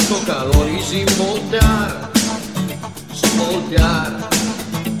hasta el tocador y sin voltear, sin voltear,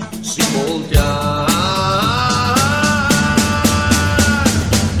 sin voltear.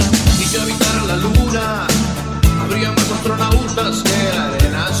 Y si habitara la luna, habría más astronautas que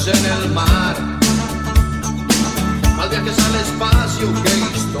arenas en el mar. Más viajes al espacio que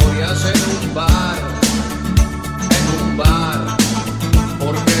historias en un bar.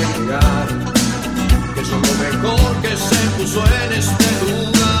 ¿Por qué negar que son lo mejor que se puso en este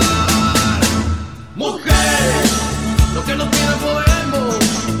lugar? Mujeres, lo que no pidan podemos.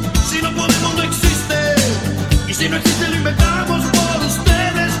 Si no podemos no existe, y si no existe lo inventamos por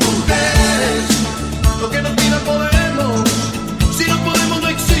ustedes. Mujeres, lo que no pidan podemos. Si no podemos no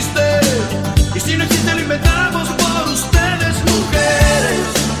existe, y si no existe lo inventamos por ustedes. Mujeres,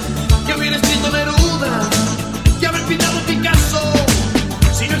 que hubiera escrito Neruda, que haber pintado Picasso,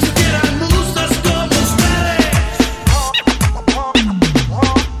 si no existieran musas como ustedes.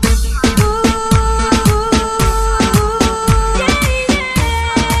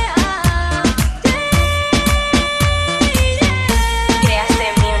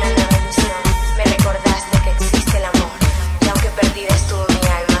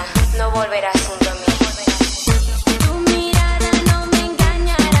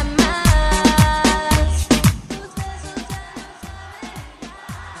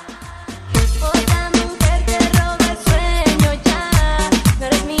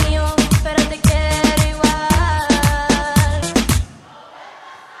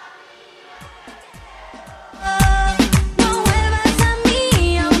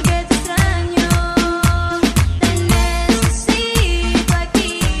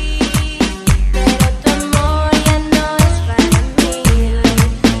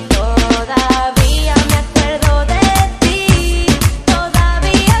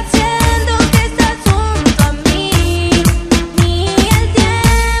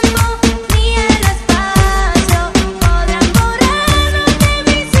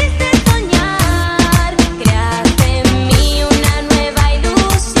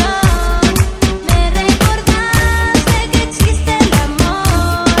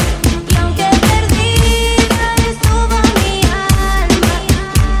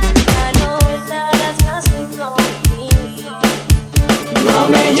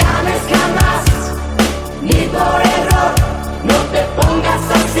 por error. No te pongas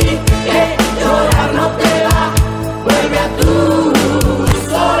así, que llorar no te va. Vuelve a tu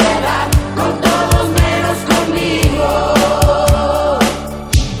soledad, con todos menos conmigo.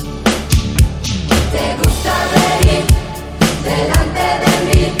 Te gusta reír delante de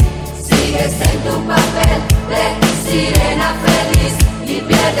mí, sigues en tu papel de sirena feliz y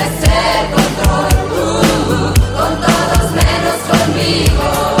pierdes el control, con todos menos conmigo.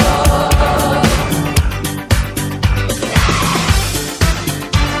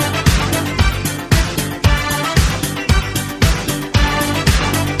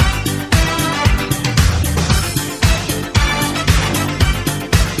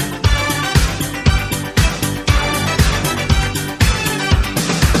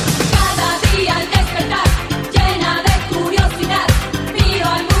 Cada día al despertar, llena de curiosidad, miro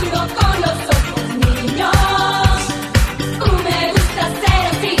al mundo con los ojos niños. Me gusta ser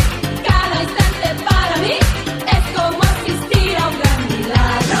así, cada instante para mí es como asistir a un gran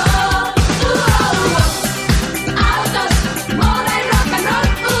milagro. Autos, moda y rock and roll,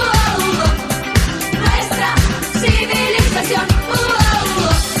 nuestra civilización.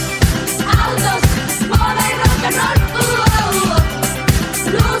 Autos, moda y rock and roll,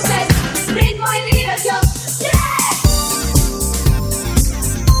 luces, ritmo y diversión.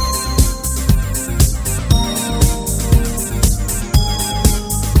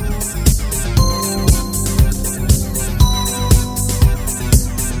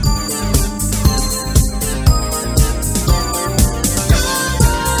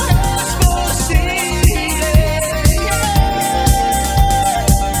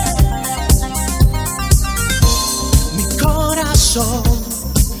 Mi corazón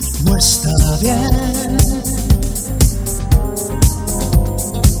no está bien.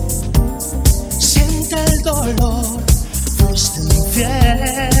 Siente el dolor, fuiste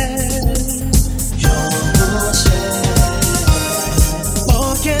infiel. Yo no sé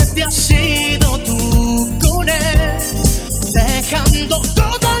por qué te has ido tú con él, dejando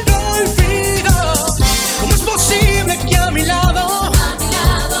todo al olvido. ¿Cómo es posible que a mi lado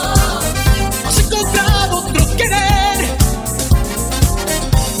has encontrado otro querer?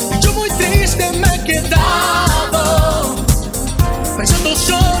 Yo muy triste me he quedado, pensando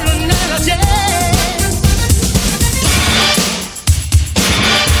solo en el ayer.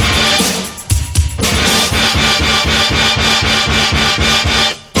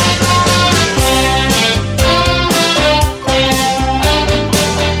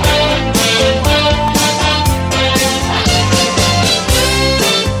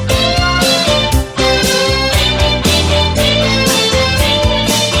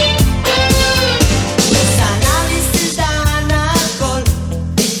 Los análisis dan alcohol,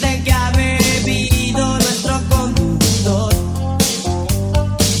 dicen que ha bebido nuestro conductor.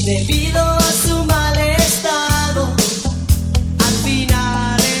 Debido a su mal estado, al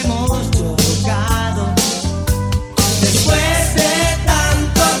final hemos chocado. Después de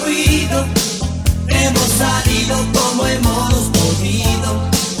tanto ruido, hemos salido como hemos podido.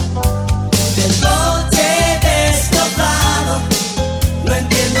 Del coche destrozado, no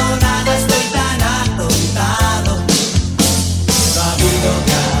entiendo nada, estoy tan atontado. No ha habido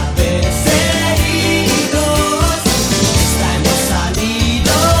graves heridos, esta hemos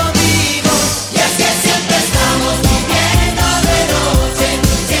salido vivos.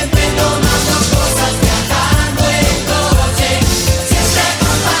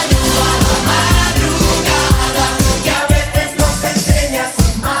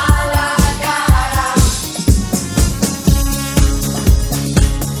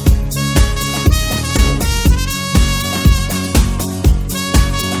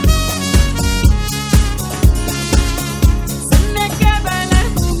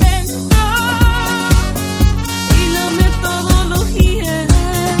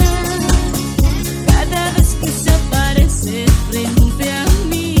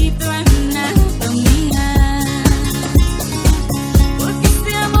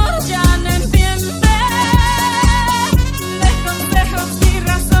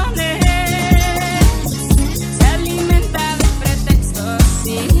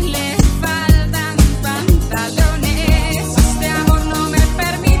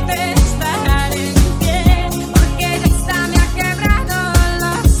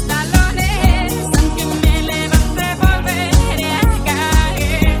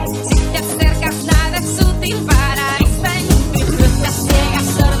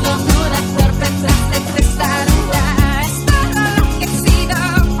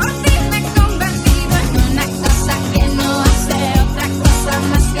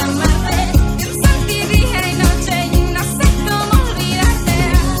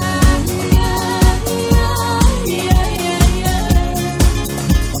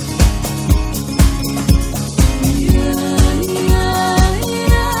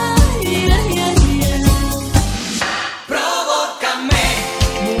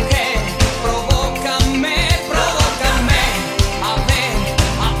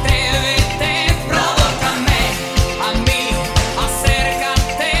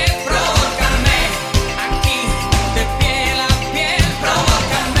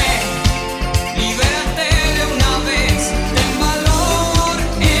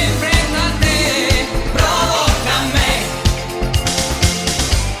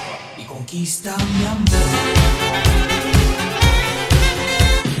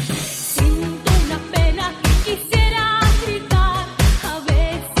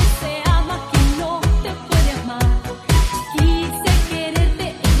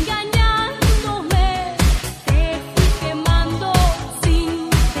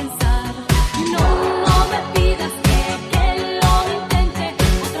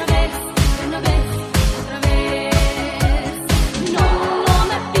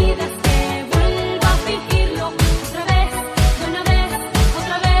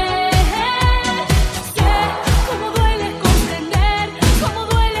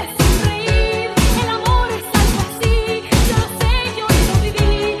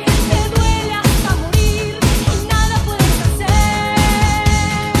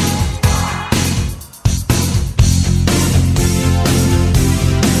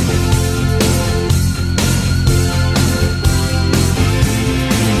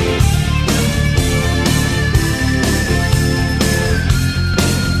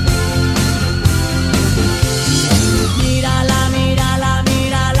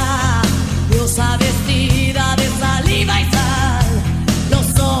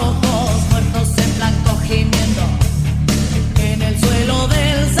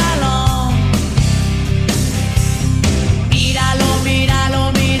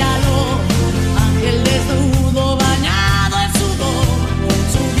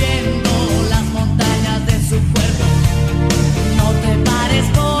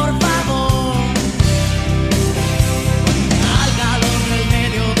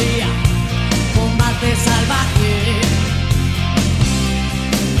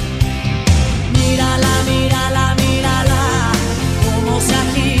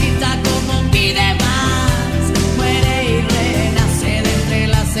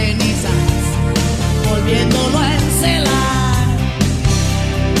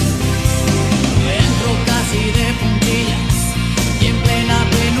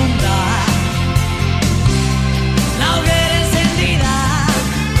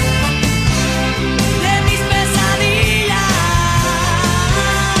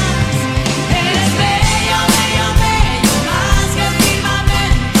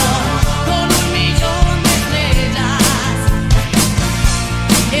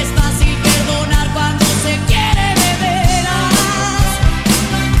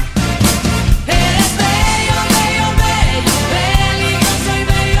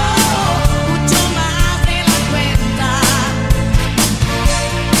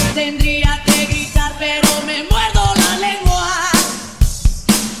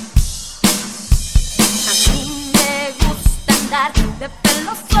 de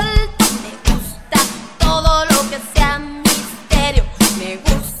pelo suelto. Me gusta todo lo que sea misterio. Me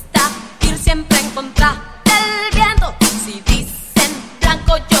gusta ir siempre en contra del viento. Si dicen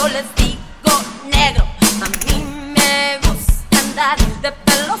blanco yo les digo negro. A mí me gusta andar de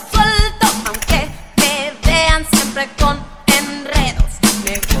pelo suelto, aunque me vean siempre con enredos.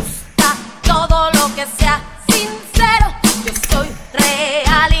 Me gusta todo lo que sea sincero. Yo soy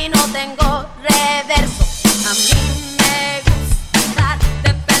real y no tengo reverso. A mí me gusta andar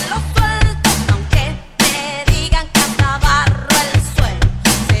de pelo suelto, aunque me digan que hasta barro el suelo.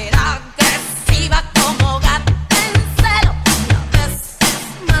 Ser agresiva como gato en celo y a veces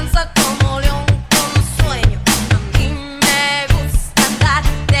mansa como león con sueño. A mí me gusta andar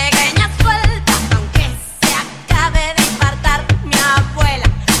de greña suelta, aunque se acabe de infartar mi abuela.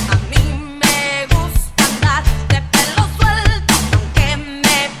 A mí me gusta andar de pelo suelto, aunque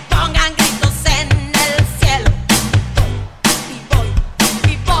me pongan gritos en el cielo. Y voy,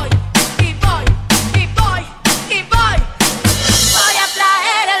 y voy, y voy, y voy, y voy. Voy a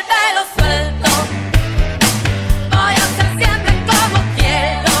traer el pelo suelto. Voy a ser siempre como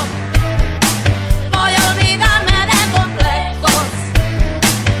quiero. Voy a olvidarme de complejos.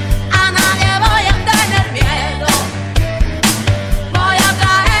 A nadie voy a tener miedo. Voy a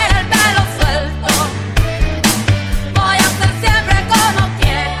traer el pelo suelto. Voy a ser siempre como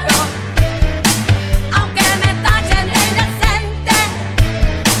quiero. Aunque me tachen de indecente,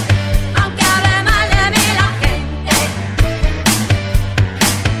 aunque hable mal de mí la gente.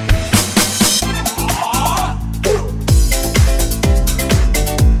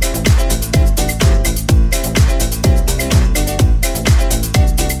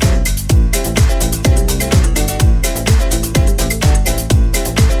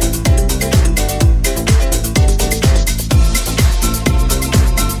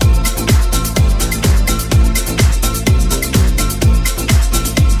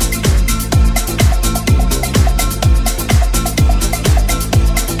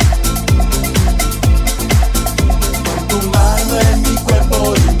 Tu mano en mi cuerpo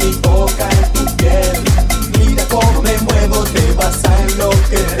y mi boca en tu piel. Mira cómo me muevo, te vas a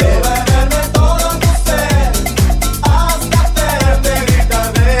enloquecer. Beberme todo tu ser, hasta hacerte gritar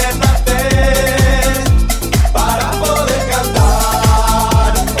de placer. Para poder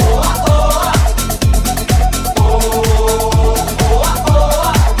cantar. Oh, ah, oh, ah. Oh, oh, ah, oh,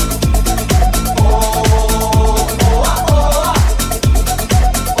 ah. Oh, oh, ah, oh, ah.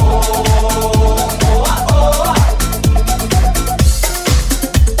 Oh, oh, ah, oh, ah.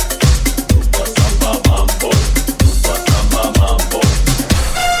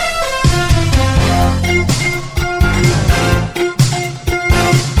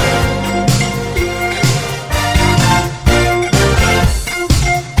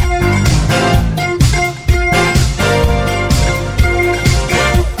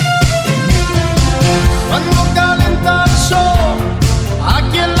 Cuando calienta el sol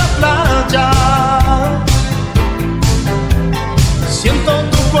aquí en la playa, siento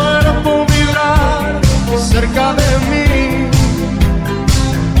tu cuerpo vibrar cerca de mí.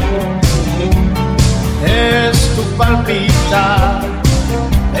 Es tu palpitar,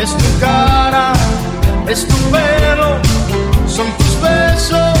 es tu cara, es tu pelo, son tus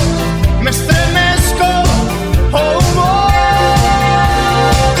besos, me estremezco. Oh, oh.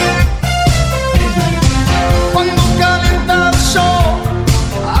 Cuando calienta el sol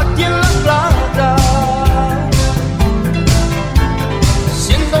aquí en la playa,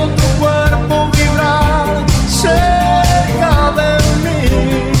 siento tu cuerpo vibrar cerca de mí.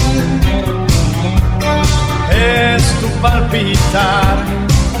 Es tu palpitar,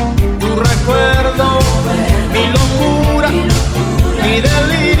 tu recuerdo